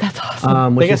Ocala. That's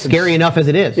awesome. Which They got is some scary enough as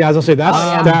it is. Yeah, I was gonna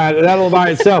say that'll by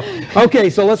itself. Okay,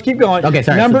 so let's keep going. Okay,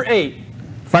 sorry. Number So- 8.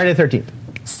 Friday the 13th.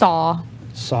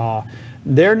 Saw.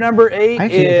 Their number 8 I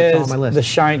actually didn't put Saw on is my list. The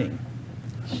Shining.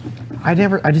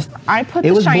 I put It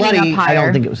The was Shining bloody. up higher. I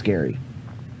don't think it was scary.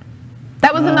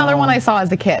 That was another one I saw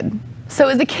as a kid. So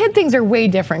as a kid, things are way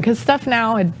different because stuff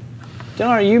now. John,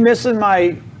 are you missing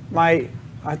my?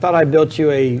 I thought I built you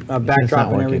a backdrop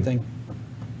and working. everything.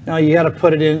 No, you got to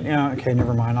put it in. Yeah, okay,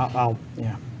 never mind. I'll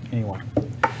yeah. Anyway,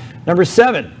 number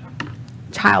 7.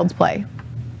 Child's Play.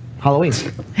 Halloween.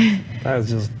 That was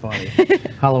just funny.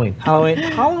 Halloween.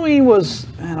 Halloween was,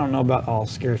 I don't know about all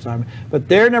scary time, but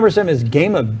their number 7 is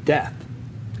Game of Death.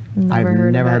 I've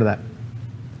never heard of that.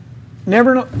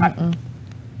 Never know.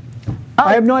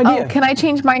 I have no idea. Oh, can I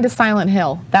change mine to Silent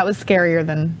Hill? That was scarier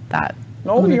than that.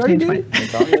 No, I'm you gonna already change did mine. it.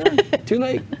 It's all there. Too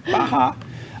late. Baha.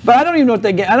 But I don't even know what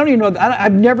they get. I don't even know.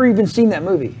 I've never even seen that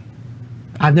movie.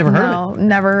 I've never heard of No,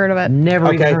 never heard of it. it. Never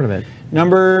Okay. even heard of it.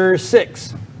 Number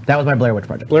 6. That was my Blair Witch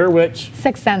Project. Blair Witch.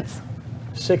 Sixth Sense.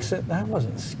 6. That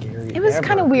wasn't scary. It was ever.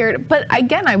 kind of weird, but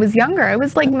again, I was younger. I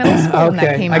was like middle school when that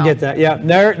Okay, came I out. get that. Yeah,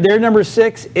 their number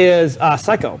 6 is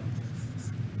Psycho.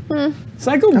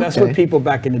 Psycho messed with people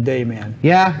back in the day, man.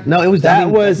 Yeah, no, it was. That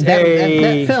was that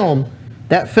a- film.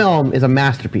 That film is a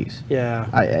masterpiece.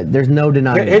 Yeah. There's no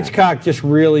denying that. Hitchcock just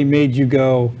really made you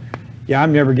go, yeah,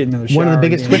 I'm never getting in the shower. One of the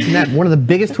biggest again." twists in that. One of the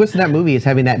biggest twists in that movie is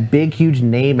having that big, huge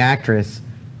name actress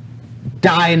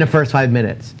die in the first 5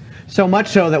 minutes. So much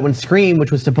so that when Scream,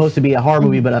 which was supposed to be a horror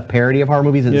movie but a parody of horror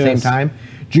movies at the same Yes. time,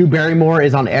 Drew Barrymore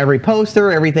is on every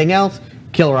poster, everything else.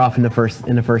 Kill her off in the first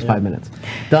 5 minutes.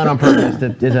 Done on purpose.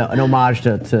 That is an homage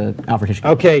to Alfred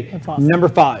Hitchcock. Okay, awesome. number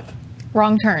 5.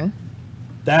 Wrong Turn.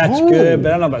 That's Oh. good, but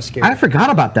I don't know about scary. I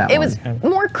forgot about that It one. was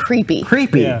more creepy.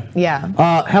 Creepy. Yeah. Yeah.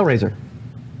 Hellraiser.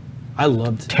 I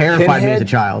loved Terrified me as a Pinhead.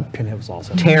 child. Pinhead was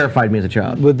awesome. Terrified me as a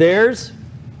child. With theirs,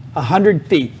 100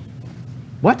 Feet.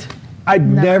 What? I'd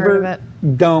Never heard never,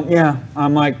 of don't, yeah.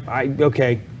 I'm like,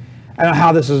 okay. I don't know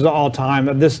how this is all time.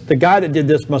 The guy that did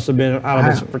this must have been out of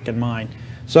his freaking mind.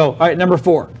 So, all right, number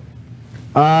 4.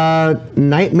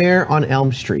 Nightmare on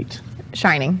Elm Street.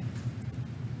 Shining.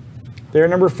 Their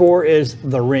number 4 is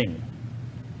The Ring.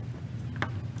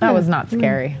 That was not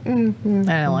scary. I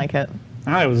didn't like it.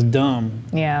 Ah, it was dumb.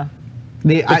 Yeah.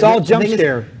 It's all jump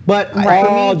scare. But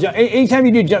All anytime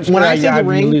you do jump scare, when I say The you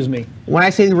Ring, lose me. When I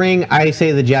say The Ring, I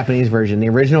say the Japanese version. The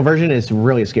original version is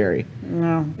really scary.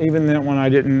 No, even that one I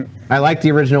didn't. I like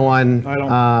the original one.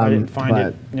 I didn't find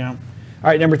it. Yeah. All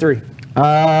right, number 3.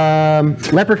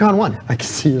 Leprechaun 1. I can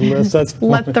see your list. That's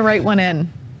Let the right one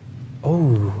in.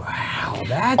 Oh, wow.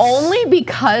 That's Only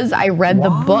because I read the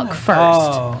book first.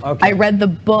 Oh, okay. I read the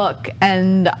book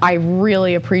and I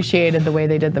really appreciated the way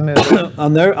they did the movie.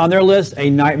 on their list. A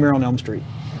Nightmare on Elm Street.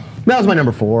 That was my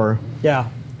number 4. Yeah,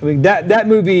 I mean that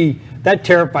movie that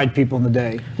terrified people in the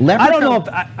day. Leprechaun- I don't know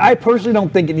if I personally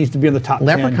don't think it needs to be in the top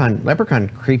 10. Leprechaun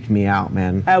creeped me out,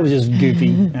 man. That was just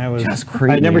goofy. That was Just All right,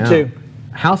 creeped number me 2.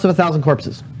 out. House of a Thousand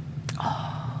Corpses.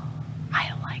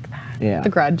 I like that. Yeah. The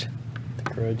Grudge.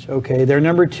 Grudge. Okay, their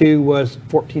number 2 was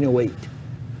 1408.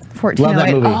 1408. Love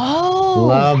that movie. Oh,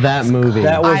 Love that movie.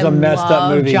 That was a messed up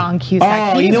love movie. John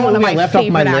Cusack. Oh, He's you know one what of movie I my left off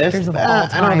my favorite list? actors of all I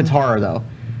don't know if it's time. horror though.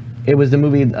 It was the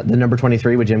movie The Number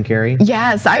 23 with Jim Carrey.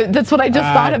 Yes, that's what I just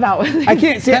thought about. I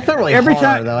can't see That's not really every horror,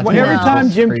 time. though. It's Every more time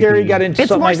just Jim creepy. Carrey got into It's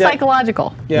something more like that,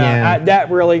 psychological. yeah, Yeah.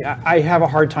 that really, I have a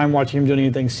hard time watching him doing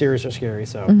anything serious or scary.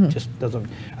 So Mm-hmm. it just doesn't.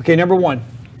 Okay, number 1.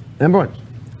 Number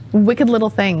 1, Wicked Little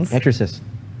Things. Exorcist.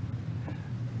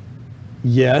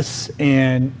 Yes,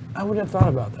 and I wouldn't have thought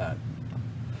about that.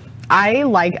 I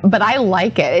like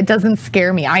it. It doesn't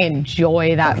scare me. I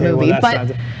enjoy that Okay, well, movie, that but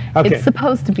sounds- okay. it's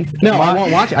supposed to be scary. No, I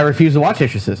won't watch it. I refuse to watch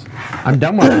Exorcist. I'm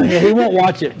done with Yeah, it. he won't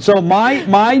watch it. So my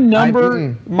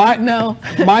number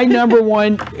my number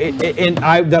 1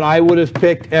 that I would have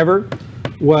picked ever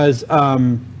was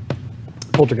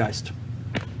Poltergeist.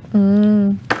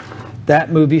 That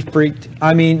movie freaked.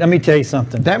 I mean, let me tell you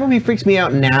something. That movie freaks me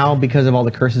out now because of all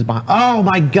the curses behind. Oh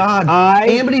my God!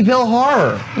 Amityville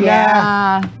Horror.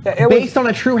 Yeah. Based on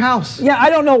a true house. Yeah, I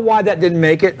don't know why that didn't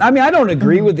make it. I mean, I don't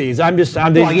agree with these. I'm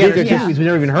Well, yeah, there's two movies we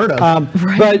never even heard of.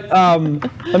 But I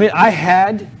mean, I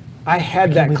had that I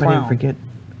didn't clown. forget.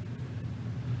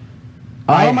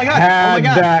 I Oh my God! had Oh my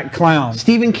God! that clown.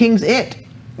 Stephen King's It.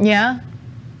 Yeah.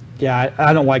 Yeah,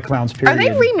 I don't like clowns. Period. Are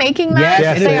they remaking that?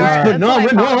 Yes, they are. That's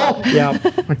what I thought. Yeah,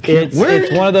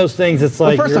 it's one of those things. It's Well,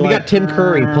 like first you're off, you like, got Tim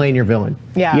Curry playing your villain.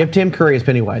 Yeah. You have Tim Curry as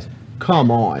Pennywise. Come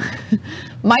on.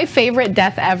 My favorite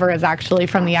death ever is actually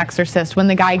from The Exorcist when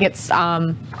the guy gets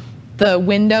the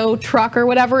window truck or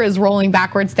whatever is rolling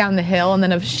backwards down the hill and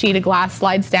then a sheet of glass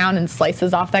slides down and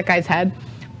slices off that guy's head.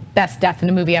 Best death in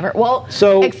a movie ever. Well,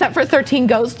 except for 13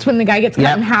 Ghosts when the guy gets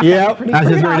cut in half. Yep. Pretty I was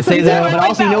just freaking going to say awesome, that. too. I But like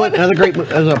also, you that know what? one. Another great,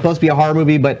 it was supposed to be a horror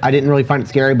movie, but I didn't really find it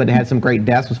scary, but it had some great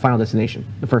deaths, was Final Destination.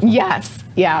 The first one. Yes.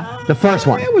 Yeah. The first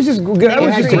one. It was just good. It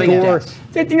was had just great gore.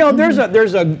 deaths. You know, there's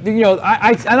a you know,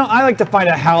 I like to find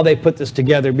out how they put this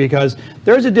together because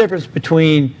there's a difference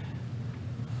between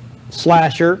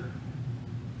slasher,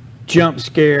 jump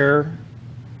scare,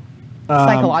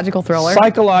 Psychological thriller.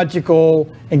 psychological,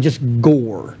 and just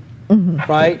gore,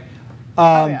 right?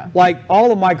 Like all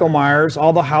the Michael Myers,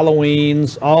 all the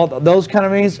Halloweens, all those kind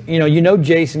of things. You know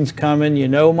Jason's coming. You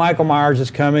know Michael Myers is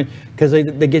coming because they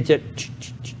get you.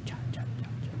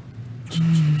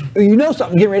 You know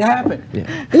something getting ready to happen.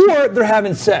 Yeah. Or they're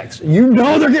having sex. You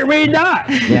know they're getting ready to die.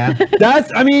 Yeah.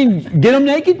 Get them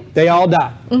naked, they all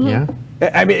die. Yeah.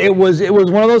 I mean, it was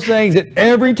one of those things that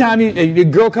every time the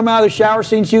girl come out of the shower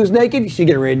scene, she was naked, she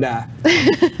get ready to die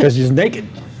because she's naked.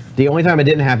 The only time it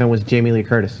didn't happen was Jamie Lee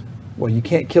Curtis. Well, you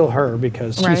can't kill her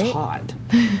because she's Right. hot.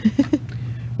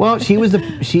 Well, she was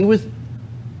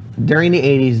during the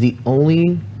 80s the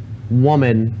only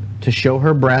woman to show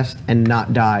her breast and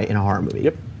not die in a horror movie.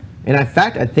 Yep. And in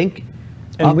fact, I think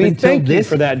And up we until thank you this,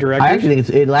 for that, director. I actually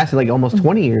think it lasted like almost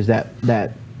 20 years that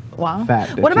Wow.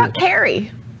 fact. What about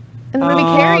Carrie? In the movie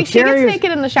Carrie, she Carrie gets is-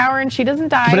 naked in the shower and she doesn't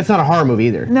die. But it's not a horror movie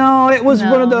either. No, it was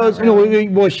one of No, those.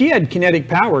 not Well, she had kinetic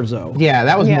powers though. Yeah,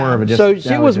 that was Yeah. more of a just. So that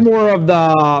she was just- more of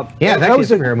the. Yeah, that that was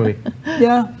was a superhero movie.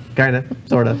 Yeah, Kind of,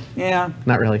 sort of. yeah.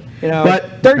 Not really. But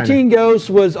 13 Ghosts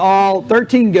was all.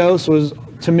 13 Ghosts was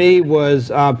to me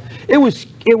was it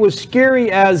was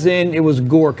scary as in it was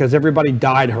gore because everybody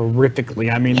died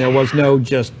horrifically. I mean, there was no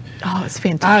just. Oh, it's I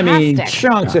fantastic. mean,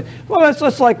 chunks. Well,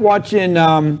 that's like watching.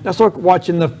 That's like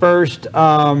watching the first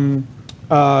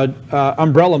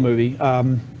Umbrella movie.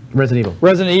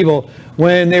 Resident Evil,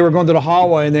 when they were going to the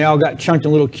hallway and they all got chunked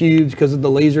in little cubes because of the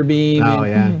laser beam. Oh,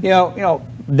 yeah. You know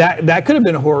that could have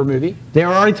been a horror movie. They're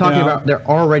already talking Yeah. about. They're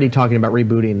already talking about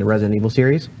rebooting the Resident Evil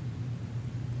series.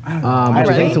 Which I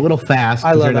think it's a little fast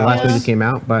I love considering the that. last movie Yeah. that came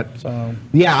out. But So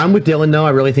yeah, I'm with Dylan though. I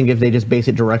really think if they just base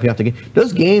it directly off the game,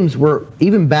 those games were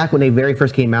even back when they very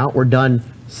first came out were done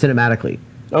cinematically.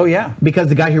 oh yeah, Because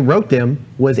the guy who wrote them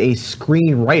was a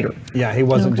screenwriter. yeah. He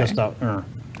wasn't Okay. just a.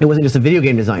 It wasn't just a video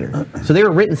game designer. So they were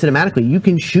written cinematically. You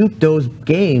can shoot those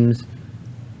games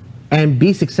and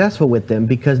be successful with them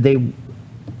because they, and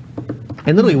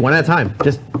literally one at a time.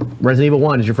 Just Resident Evil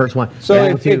 1 is your first one. So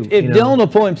Resident if Evil 2, you know. Dylan will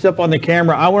pull himself on the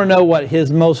camera, I want to know what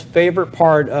his most favorite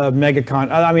part of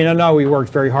MegaCon. I mean, I know he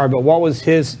worked very hard, but what was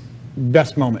his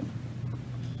best moment?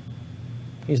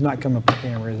 He's not coming up on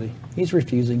camera, is he? He's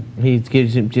refusing.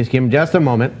 Just give him just a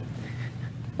moment.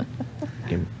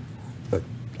 Give him-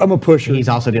 I'm a pusher. He's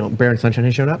also dealing. Baron Sunshine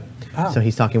has shown up, Oh. so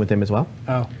he's talking with them as well.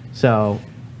 Oh. So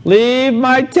Leave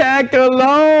my tech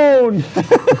alone.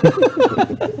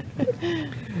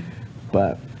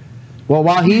 but well,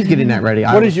 while he's getting that ready,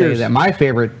 I What will is say yours? that my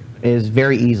favorite is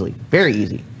very easy,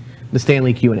 the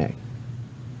Stanley Q&A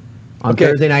on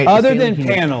Thursday night. the Other Stanley than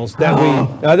Q&A. panels that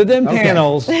we, other than Okay.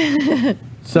 panels,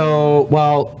 So,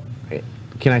 well,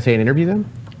 can I say an interview then?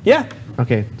 yeah.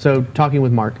 Okay, so talking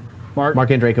with Mark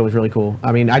Andreyko was really cool.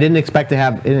 I mean, I didn't expect to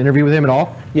have an interview with him at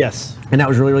all, Yes. and that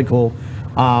was really, really cool.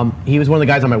 He was one of the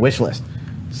guys on my wish list,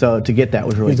 so to get that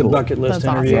was really He's cool. a bucket list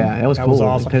That's interview. Yeah, that was cool.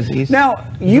 awesome. because he's Now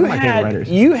one you of my favorite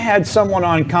writers. had someone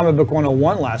on Comic Book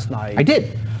 101 last night. I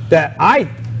did. That I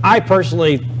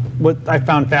personally what I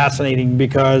found fascinating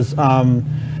because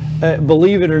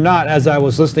believe it or not, as I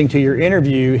was listening to your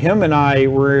interview, him and I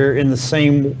were in the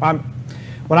same.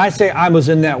 When I say I was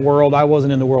in that world, I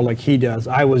wasn't in the world like he does.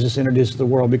 I was just introduced to the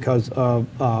world because of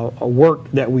a work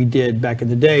that we did back in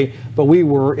the day. But we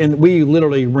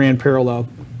literally ran parallel.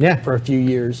 Yeah. For a few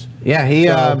years. Yeah, he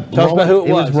So, tell us about who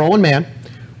it was. Roland Mann,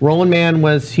 Roland Mann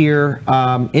was here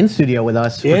in studio with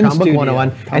us for In Comic Book studio.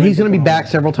 101, and he's going to be back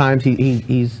several times.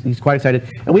 He's quite excited.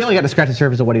 And we only got to scratch the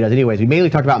surface of what he does anyways. We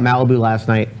mainly talked about Malibu last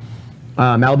night.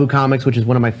 Malibu Comics, which is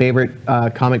one of my favorite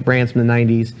comic brands from the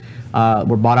 90s,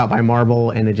 were bought out by Marvel,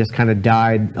 and it just kind of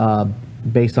died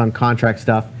based on contract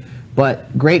stuff.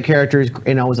 But great characters,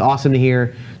 it was awesome to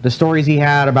hear the stories he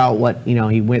had about what,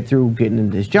 he went through getting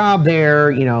into his job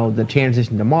there, the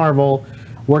transition to Marvel,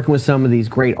 working with some of these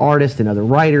great artists and other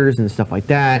writers and stuff like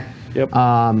that. Yep.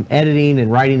 Editing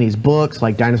and writing these books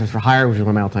like Dinosaurs for Hire, which is one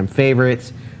of my all-time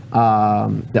favorites.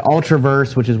 The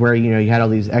Ultraverse, which is where, you had all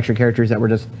these extra characters that were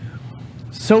just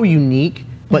so unique,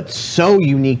 but so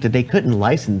unique that they couldn't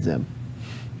license them.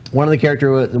 One of the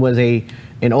characters was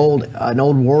an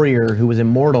old warrior who was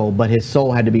immortal, but his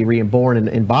soul had to be reborn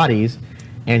in bodies,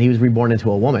 and he was reborn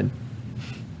into a woman.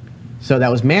 So that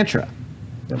was Mantra.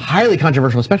 Highly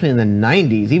controversial, especially in the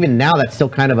 90s. Even now, that's still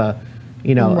kind of a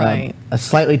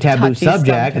slightly taboo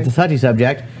subject. It's a touchy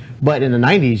subject, but in the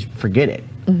 90s, forget it.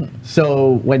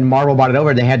 So when Marvel bought it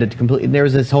over, they had to completely. There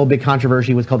was this whole big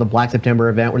controversy. It was called the Black September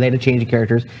event, where they had to change the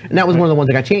characters, and that was one of the ones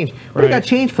that got changed. But it got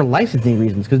changed for licensing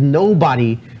reasons because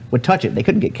nobody would touch it. They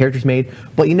couldn't get characters made.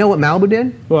 But you know what Malibu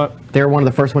did? What? They were one of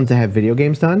the first ones to have video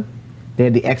games done. They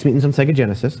had the X-Mutants on Sega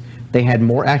Genesis. They had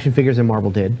more action figures than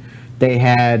Marvel did. They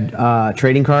had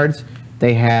trading cards.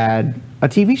 They had a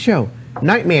TV show.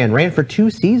 Nightman ran for 2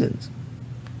 seasons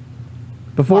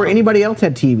before anybody else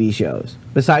had TV shows.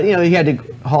 Besides, you had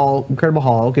Incredible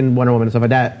Hulk and Wonder Woman and stuff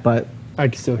like that. But I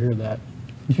can still hear that.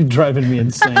 You're driving me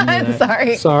insane. I'm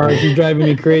sorry. Sorry, you're driving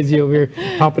me crazy over here,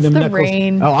 popping them the knuckles.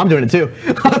 rain. Oh, I'm doing it too.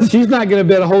 She's not going to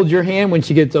be able to hold your hand when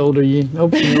she gets older. You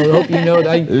hope you know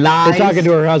that. Lies. They're talking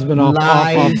to her husband off.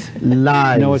 Lies.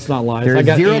 No, it's not lies. There I is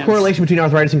got zero ants. correlation between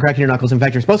arthritis and cracking your knuckles. In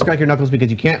fact, you're supposed to crack your knuckles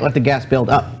because you can't let the gas build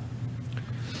up.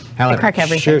 However, I crack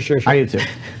everything. Sure. I do too.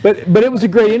 But it was a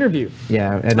great interview.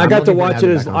 Yeah, and I I'm got to looking for watch that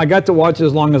it back on. I got to watch it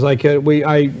as long as I could.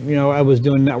 I was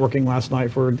doing networking last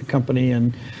night for the company,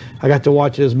 and I got to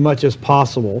watch it as much as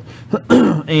possible.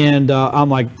 And I'm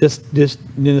like, this is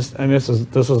you're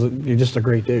just a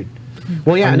great dude.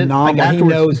 Well, yeah, and then, like, he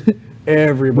afterwards, knows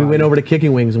everybody. we went over to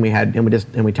Kicking Wings and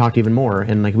we talked even more,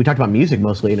 and like we talked about music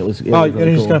mostly, and it was Oh, really and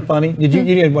it's cool. kind of funny. You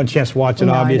didn't want a chance to watch it,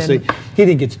 No, I obviously. didn't. He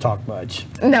didn't get to talk much.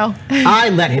 No. I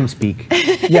let him speak.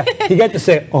 Yeah, he got to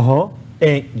say,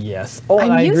 and yes. Oh,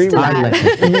 and I'm I agree used with to you.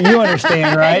 that. You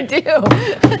understand, right? I do.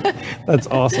 That's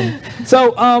awesome.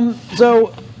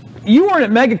 So you weren't at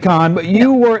MegaCon, but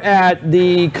you were at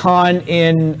the con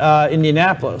in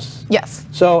Indianapolis. Yes.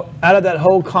 So out of that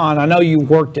whole con, I know you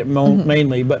worked it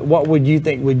mainly, but what would you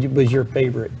think was your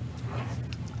favorite?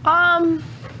 I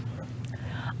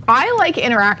like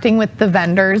interacting with the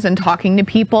vendors and talking to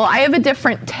people. I have a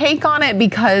different take on it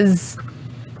because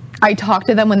I talk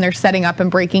to them when they're setting up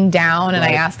and breaking down, and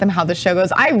I ask them how the show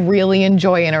goes. I really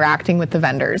enjoy interacting with the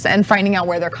vendors and finding out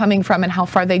where they're coming from and how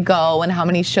far they go and how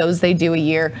many shows they do a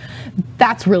year.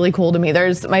 That's really cool to me.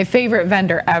 My favorite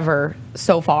vendor ever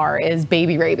so far is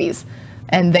Baby Rabies,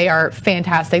 and they are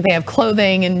fantastic. They have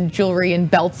clothing and jewelry and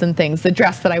belts and things. The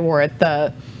dress that I wore at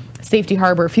the Safety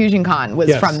Harbor Fusion Con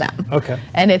was from them. Okay.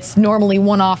 And it's normally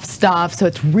one-off stuff, so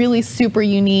it's really super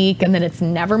unique, and then it's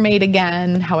never made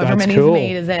again. However That's many cool. is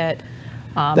made is it.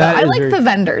 But That I is like very- the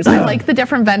vendors. I like the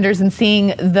different vendors and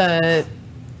seeing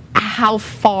how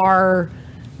far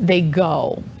they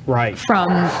go Right. from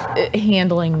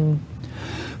handling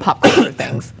pop culture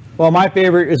things. Well, my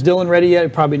favorite is Dylan ready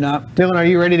yet? Probably not. Dylan, are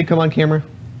you ready to come on camera?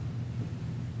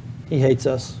 He hates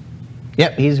us.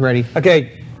 Yep, he's ready.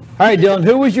 Okay. All right, Dylan.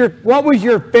 What was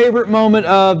your favorite moment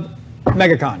of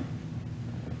MegaCon?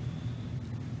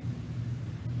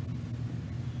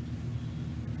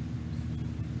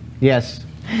 Yes.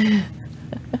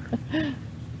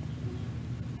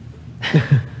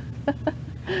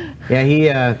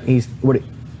 Yeah, he's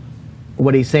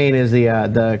what he's saying is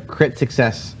the Crit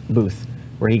Success booth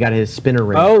where he got his spinner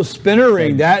ring. Oh, spinner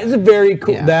ring. That is very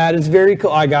cool. Yeah. That is very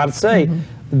cool. I gotta say,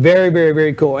 very, very,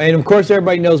 very cool. And of course,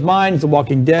 everybody knows mine. It's the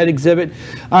Walking Dead exhibit.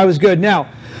 I was good. Now,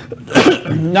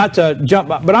 not to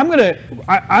jump up, but I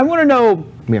want to know.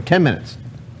 We have 10 minutes.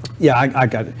 Yeah, I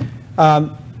got it.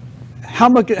 How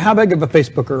big of a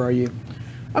Facebooker are you?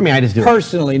 I mean, I just do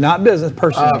Personally, not business.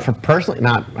 Personally. For personally,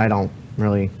 I don't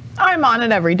really. I'm on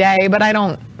it every day, but I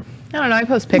don't know. I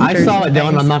post pictures. I saw it, and Dylan.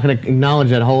 things. I'm not going to acknowledge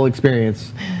that whole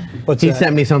experience. What's he that?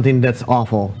 sent me something that's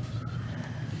awful.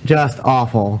 Just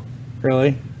awful.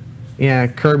 Really? Yeah,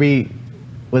 Kirby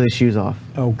with his shoes off.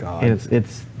 Oh God. And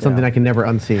it's something I can never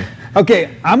unsee.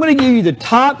 Okay, I'm going to give you the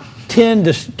top 10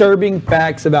 disturbing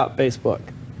facts about Facebook.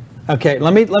 Okay,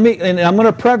 let me, and I'm going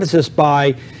to preface this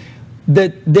by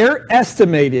that they're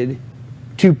estimated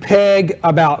to peg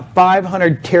about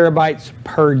 500 terabytes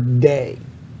per day.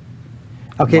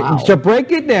 Okay, Wow. so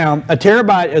break it down. A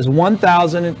terabyte is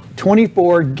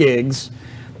 1,024 gigs.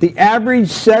 The average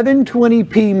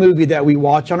 720p movie that we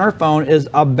watch on our phone is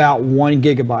about 1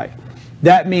 gigabyte.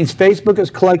 That means Facebook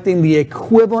is collecting the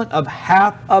equivalent of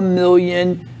half a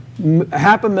million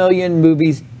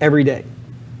movies every day.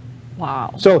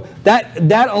 Wow. So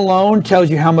that alone tells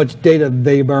you how much data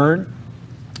they burn.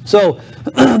 So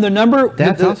the number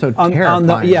That's also on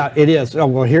terrifying. yeah, it is. Oh,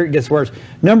 well, here it gets worse.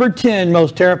 Number 10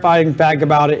 most terrifying fact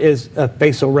about it is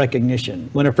facial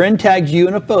recognition. When a friend tags you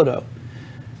in a photo,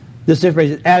 this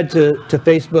information is added to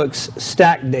Facebook's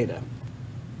stack data.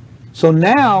 So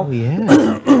now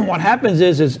what happens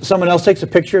is someone else takes a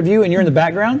picture of you and you're in the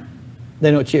background,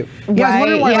 they know it's you. Yeah, I was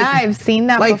wondering why, Yeah, I've seen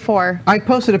that before. I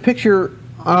posted a picture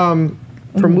from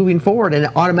Moving Forward and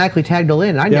it automatically tagged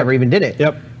Lynn. I never even did it.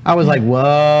 Yep. I was like,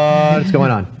 what's going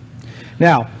on?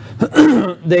 Now,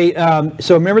 they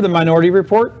so remember the Minority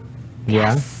Report?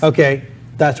 Yes. Okay,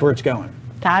 that's where it's going.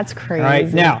 That's crazy. All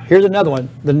right, now here's another one,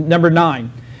 the number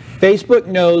 9. Facebook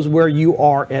knows where you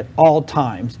are at all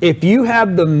times. If you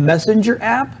have the Messenger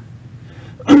app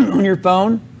on your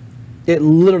phone, it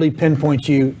literally pinpoints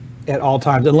you at all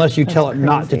times, unless you tell it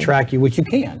not to track you, which you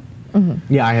can.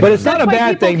 Yeah, I have. But it's not a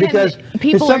bad thing because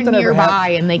people if are something ever nearby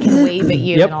and they can wave at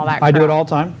you Yep, and all that. I do crap. it all the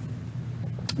time.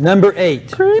 Number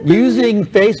 8, using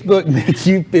Facebook makes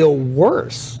you feel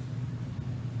worse.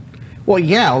 Well,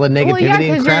 yeah, all the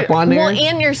negativity and crap on there. Well,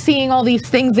 and you're seeing all these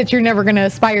things that you're never going to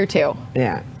aspire to.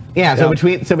 Yeah. Yeah, so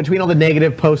between all the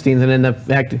negative postings and then the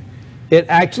fact it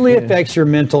actually affects your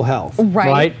mental health,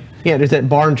 right? Yeah, there's that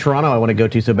bar in Toronto I want to go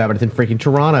to so bad, but it's in freaking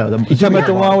Toronto. You talking about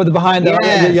the one with the behind the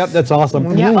Yes. Yep, that's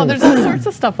awesome. Yeah, oh, there's all sorts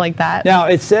of stuff like that. Now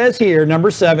it says here, number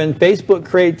 7, Facebook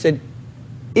creates an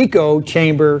echo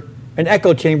chamber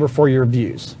for your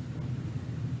views.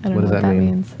 I don't know what that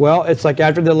means. Well, it's like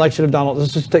after the election of Donald.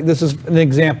 This is an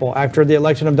example. After the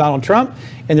election of Donald Trump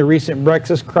and the recent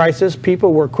Brexit crisis,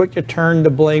 people were quick to turn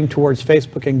the blame towards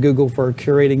Facebook and Google for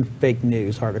curating fake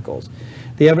news articles.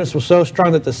 The evidence was so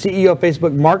strong that the CEO of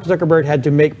Facebook, Mark Zuckerberg, had to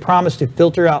make promise to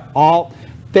filter out all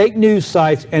fake news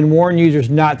sites and warn users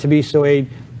not to be swayed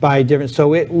by different.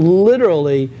 So it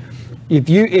literally, if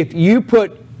you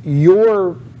put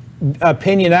your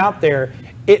opinion out there,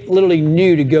 it literally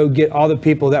knew to go get all the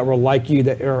people that were like you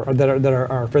that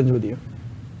are friends with you.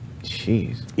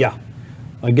 Jeez. Yeah,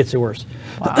 it gets worse.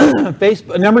 Wow.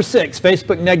 Facebook, number 6,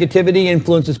 Facebook negativity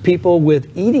influences people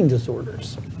with eating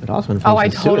disorders. It also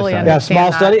influences I totally suicide. understand. Yeah, a small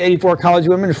that. study, 84 college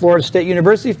women at Florida State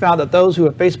University found that those who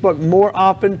have Facebook more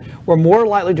often were more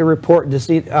likely to report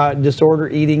disorder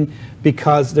eating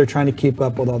because they're trying to keep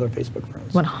up with all their Facebook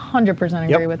friends.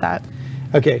 100% agree with that.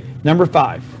 Okay, number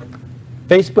 5.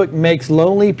 Facebook makes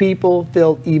lonely people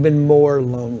feel even more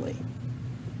lonely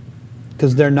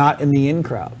because they're not in the in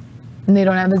crowd. And they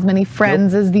don't have as many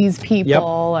friends as these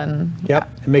people. And Yep,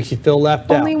 it makes you feel left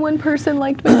only out. one person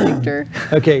liked my picture.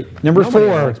 Okay, number Nobody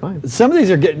 4. likes mine. Some of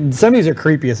these are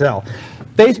creepy as hell.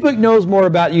 Facebook knows more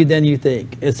about you than you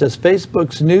think. It says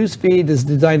Facebook's news feed is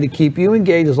designed to keep you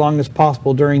engaged as long as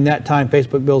possible. During that time,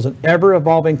 Facebook builds an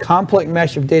ever-evolving complex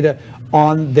mesh of data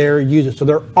on their users. So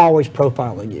they're always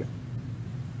profiling you.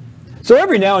 So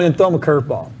every now and then, throw them a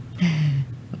curveball.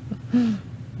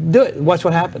 Do it. Watch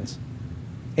what happens.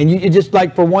 And you just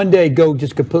like for one day, go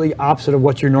just completely opposite of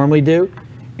what you normally do,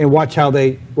 and watch how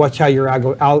the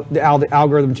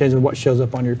algorithm changes what shows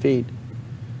up on your feed.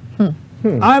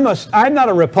 I'm not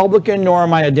a Republican nor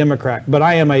am I a Democrat, but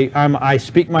I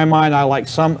speak my mind. I like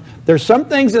there's some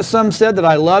things that some said that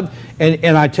I loved,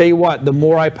 and I tell you what, the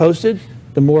more I posted,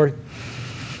 the more.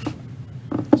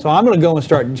 So I'm going to go and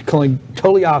start going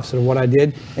totally opposite of what I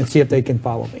did and see if they can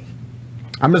follow me.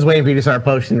 I'm just waiting for you to start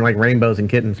posting like rainbows and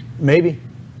kittens. Maybe.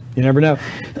 You never know.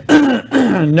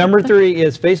 Number 3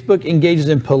 is Facebook engages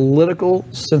in political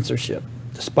censorship.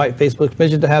 Despite Facebook's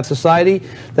mission to have society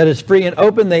that is free and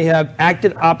open, they have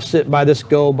acted opposite by this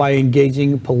goal by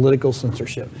engaging political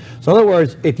censorship. So in other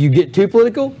words, if you get too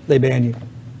political, they ban you.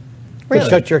 Really? They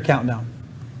shut your account down.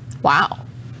 Wow.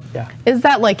 Yeah. Is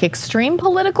that like extreme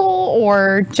political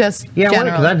or just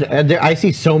general? I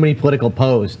see so many political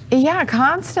posts. Yeah,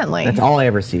 constantly. That's all I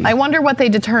ever see. I wonder what they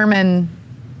determine.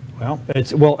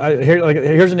 Here's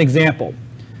an example.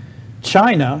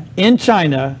 In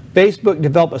China, Facebook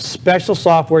developed a special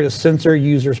software to censor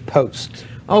users' posts.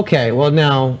 Okay, well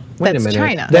now wait a minute.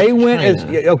 China. They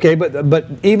went but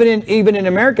even in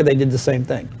America they did the same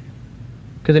thing.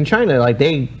 Because in China, like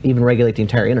they even regulate the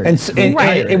entire internet. In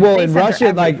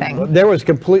Russia, like there was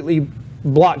completely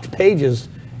blocked pages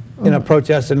in a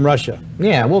protest in Russia.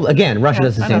 Yeah, well, again, Russia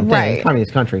does the same thing. Right.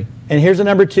 Communist country. And here's a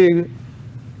number 2.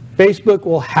 Facebook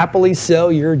will happily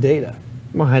sell your data.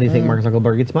 Well, how do you think Mark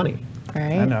Zuckerberg gets money?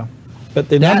 Right? I know. But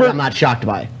the That number, I'm not shocked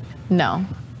by. No.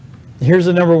 here's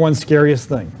the number 1 scariest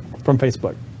thing from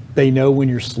Facebook. They know when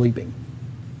you're sleeping.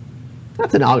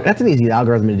 That's an easy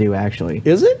algorithm to do, actually.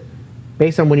 Is it?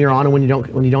 Based on when you're on and when you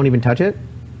don't even touch it.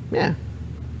 Yeah.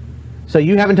 So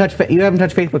you haven't touched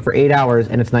Facebook for 8 hours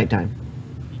and it's nighttime.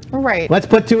 Right. Let's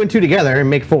put 2 and 2 together and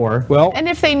make 4. Well, And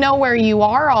if they know where you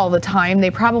are all the time, they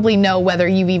probably know whether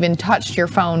you've even touched your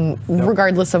phone,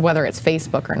 regardless of whether it's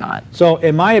Facebook or not. so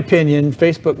in my opinion,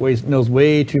 Facebook knows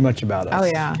way too much about us. Oh,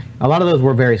 yeah. A lot of those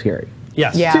were very scary.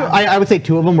 Yes. Yeah. I would say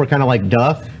 2 of them were kind of like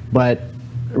duh, but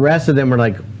the rest of them were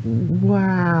like,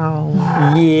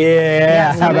 wow.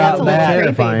 Yeah. some How of that's about a little that? creepy.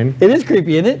 Terrifying. It is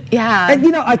creepy, isn't it? Yeah.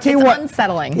 And I tell you It's what.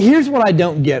 unsettling. Here's what I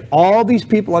don't get. All these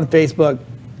people on Facebook,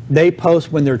 they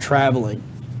post when they're traveling.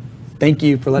 Thank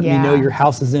you for letting me Yeah. know your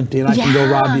house is empty and I can go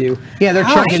Yeah. rob you. Yeah, they're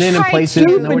How checking in in places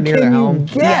stupid nowhere near their can you home.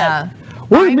 get? Yeah.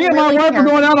 Well, I'm me and my really wife are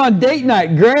careful. going out on date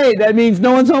night. Great. That means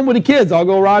no one's home with the kids. I'll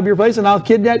go rob your place and I'll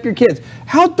kidnap your kids.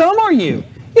 How dumb are you?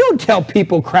 You don't tell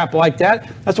people crap like that.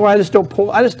 That's why I just don't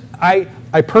pull.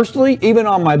 I personally, even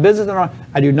on my business,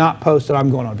 I do not post that I'm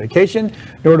going on vacation,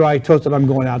 nor do I post that I'm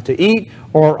going out to eat,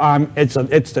 or it's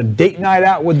a date night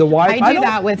out with the wife. I do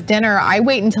that with dinner. I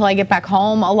wait until I get back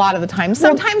home a lot of the time.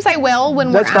 Sometimes I will when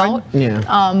we're that's fine. out.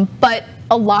 Yeah. But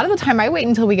a lot of the time I wait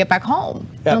until we get back home.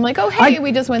 Yeah. And I'm like, oh, hey,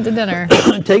 we just went to dinner.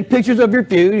 Take pictures of your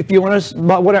food if you want to,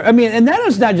 whatever. I mean, and that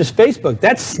is not just Facebook.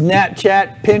 That's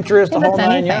Snapchat, Pinterest, the whole That's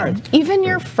 9 anything. yards. Even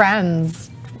your friends,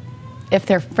 if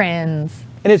they're friends.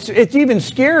 And it's even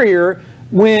scarier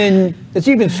when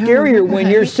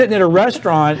you're sitting at a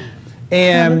restaurant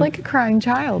and Sounded like a crying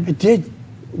child. it did.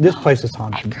 This place is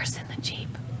haunted. Edgar's in the Jeep.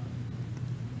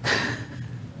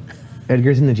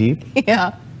 Edgar's in the Jeep.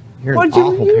 Yeah. You're an Why'd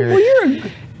awful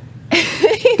parent.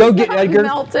 Go get Edgar.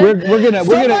 melted. We're gonna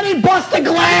Somebody bust the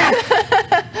glass!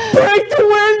 break the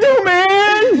window,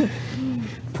 man.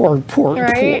 Poor. Right? Poor.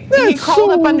 He That's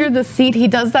crawled so- up under the seat. He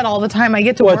does that all the time. I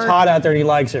get to Well, work. it's hot out there and he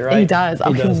likes it, right? He does.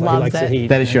 Oh, he He loves likes the it. heat.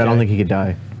 That is true. I don't think he could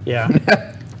die. Yeah.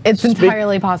 It's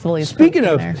entirely possible he's Speaking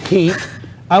pooped of in there. heat,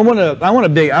 I want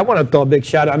to throw a big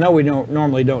shout out. I know we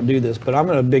normally don't do this, but I'm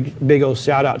going to big old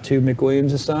shout out to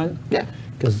McWilliams and Son. Yeah.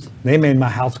 Because they made my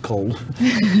house cold.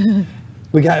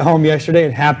 We got home yesterday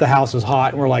and half the house is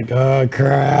hot, and we're like, oh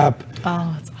crap.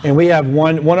 Oh, it's And we have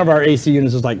one of our AC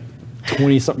units is like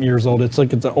 20 something years old. It's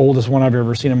the oldest one I've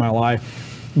ever seen in my life.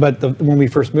 But when we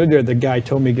first moved there, the guy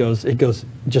told me, if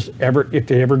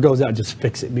it ever goes out, just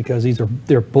fix it because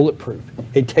they're bulletproof.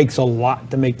 It takes a lot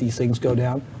to make these things go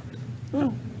down.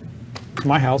 Well, it's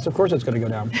my house, of course it's going to go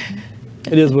down.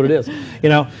 It is what it is,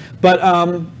 But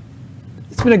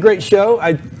it's been a great show.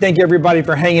 I thank everybody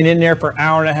for hanging in there for an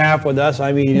hour and a half with us.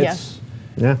 I mean, it's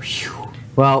Yeah.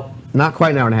 Well, not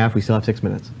quite an hour and a half. We still have 6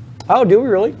 minutes. oh, do we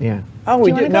really? Yeah. Oh, we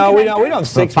you wanna do. go No, to we bed don't. We don't have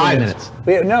 6 5 minutes.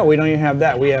 No, we don't even have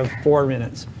that. We have 4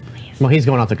 minutes. Well, he's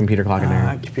going off the computer clock in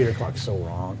there. Computer clock's so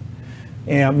wrong.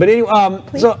 Yeah, but anyway,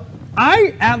 so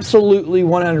I absolutely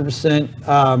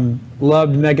 100%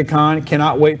 loved MegaCon.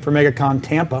 Cannot wait for MegaCon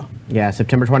Tampa. Yeah,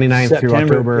 September 29th through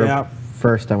September, October yeah.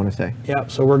 1st, I want to say. Yeah,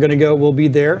 so we're going to go. We'll be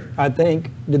there, I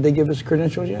think. Did they give us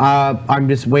credentials yet? I'm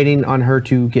just waiting on her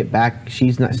to get back.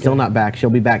 She's still not back. She'll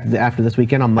be back after this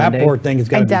weekend on that Monday. poor thing is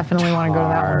I going to be definitely want to go to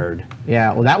that one. hard.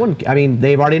 Yeah, well, that one, I mean,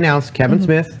 they've already announced Kevin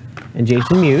Smith and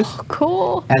Jason Mewes,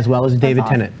 Cool. as well as David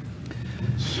awesome. Tennant.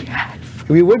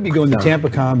 We would be going to So-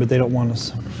 TampaCon, but they don't want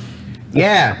us.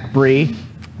 Yeah, Bree.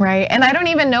 Right. And I don't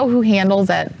even know who handles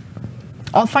it.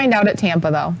 I'll find out at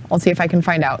Tampa, though. I'll see if I can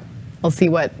find out. I'll see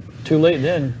what. Too late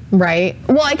then. Right.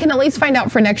 Well, I can at least find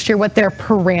out for next year what their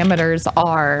parameters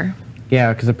are.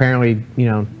 Yeah, because apparently,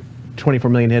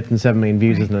 24 million hits and 7 million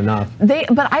views isn't enough.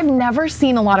 But I've never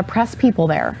seen a lot of press people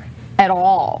there at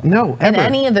all. No, in ever.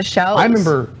 any of the shows. I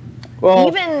remember.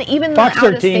 Well, even Fox the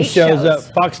 13 out-of-state shows shows.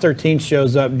 up. Fox 13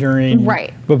 shows up during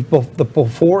Right. the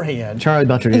beforehand. Charlie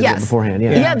Belcher did it Yes. beforehand.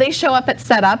 Yeah. Yeah, they show up at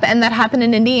setup, and that happened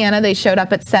in Indiana. They showed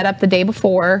up at setup the day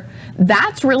before.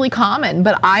 That's really common,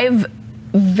 but I've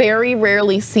very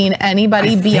rarely seen anybody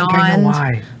I think I know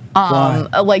beyond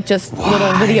why. like just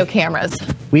little video cameras.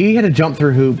 We had to jump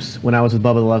through hoops when I was with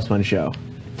Bubba the Love Sponge show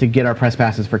to get our press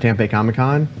passes for Tampa Bay Comic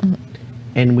Con.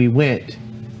 And we went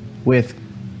with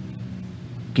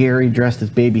Gary dressed as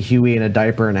Baby Huey in a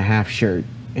diaper and a half shirt.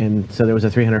 And so there was a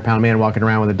 300-pound man walking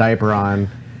around with a diaper on.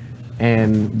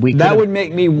 And we That could've- would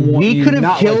make me want we you could have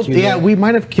not killed. let you Yeah, there. we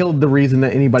might have killed the reason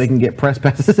that anybody can get press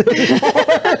passes anymore.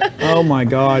 Oh my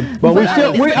God! But we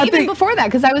still, I even think. before that,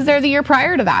 because I was there the year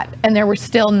prior to that, and there were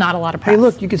still not a lot of press. Hey,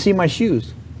 look, you can see my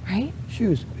shoes. Right?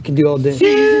 Shoes. We can do all day.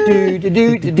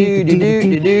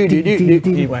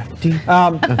 Anyway,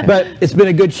 but it's been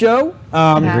a good show.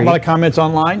 A lot of comments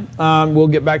online. We'll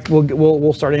get back.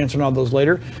 We'll start answering all those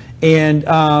later. And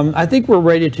I think we're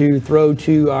ready to throw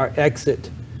to our exit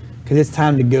because it's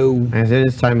time to go. As it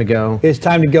is time to go. It's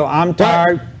time to go. I'm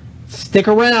tired. Stick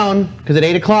around because at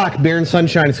 8 o'clock, Beer and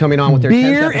Sunshine is coming on with their 10th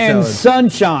Beer and episode.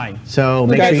 Sunshine. So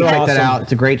make sure you check that out.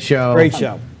 It's a great show. Great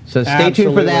show. So stay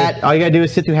tuned for that. All you gotta do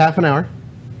is sit through half an hour,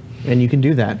 and you can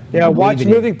do that. Yeah, watch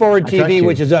Moving Forward I trust TV, you.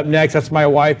 which is up next. That's my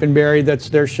wife and Barry. That's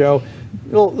their show.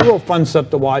 Little fun stuff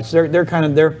to watch. They're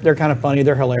kind of funny.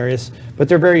 They're hilarious, but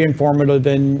they're very informative,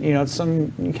 and it's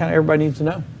some kind of everybody needs to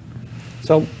know.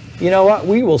 So you know what?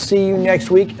 We will see you next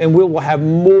week, and we will have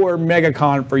more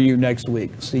MegaCon for you next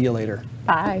week. See you later.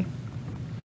 Bye.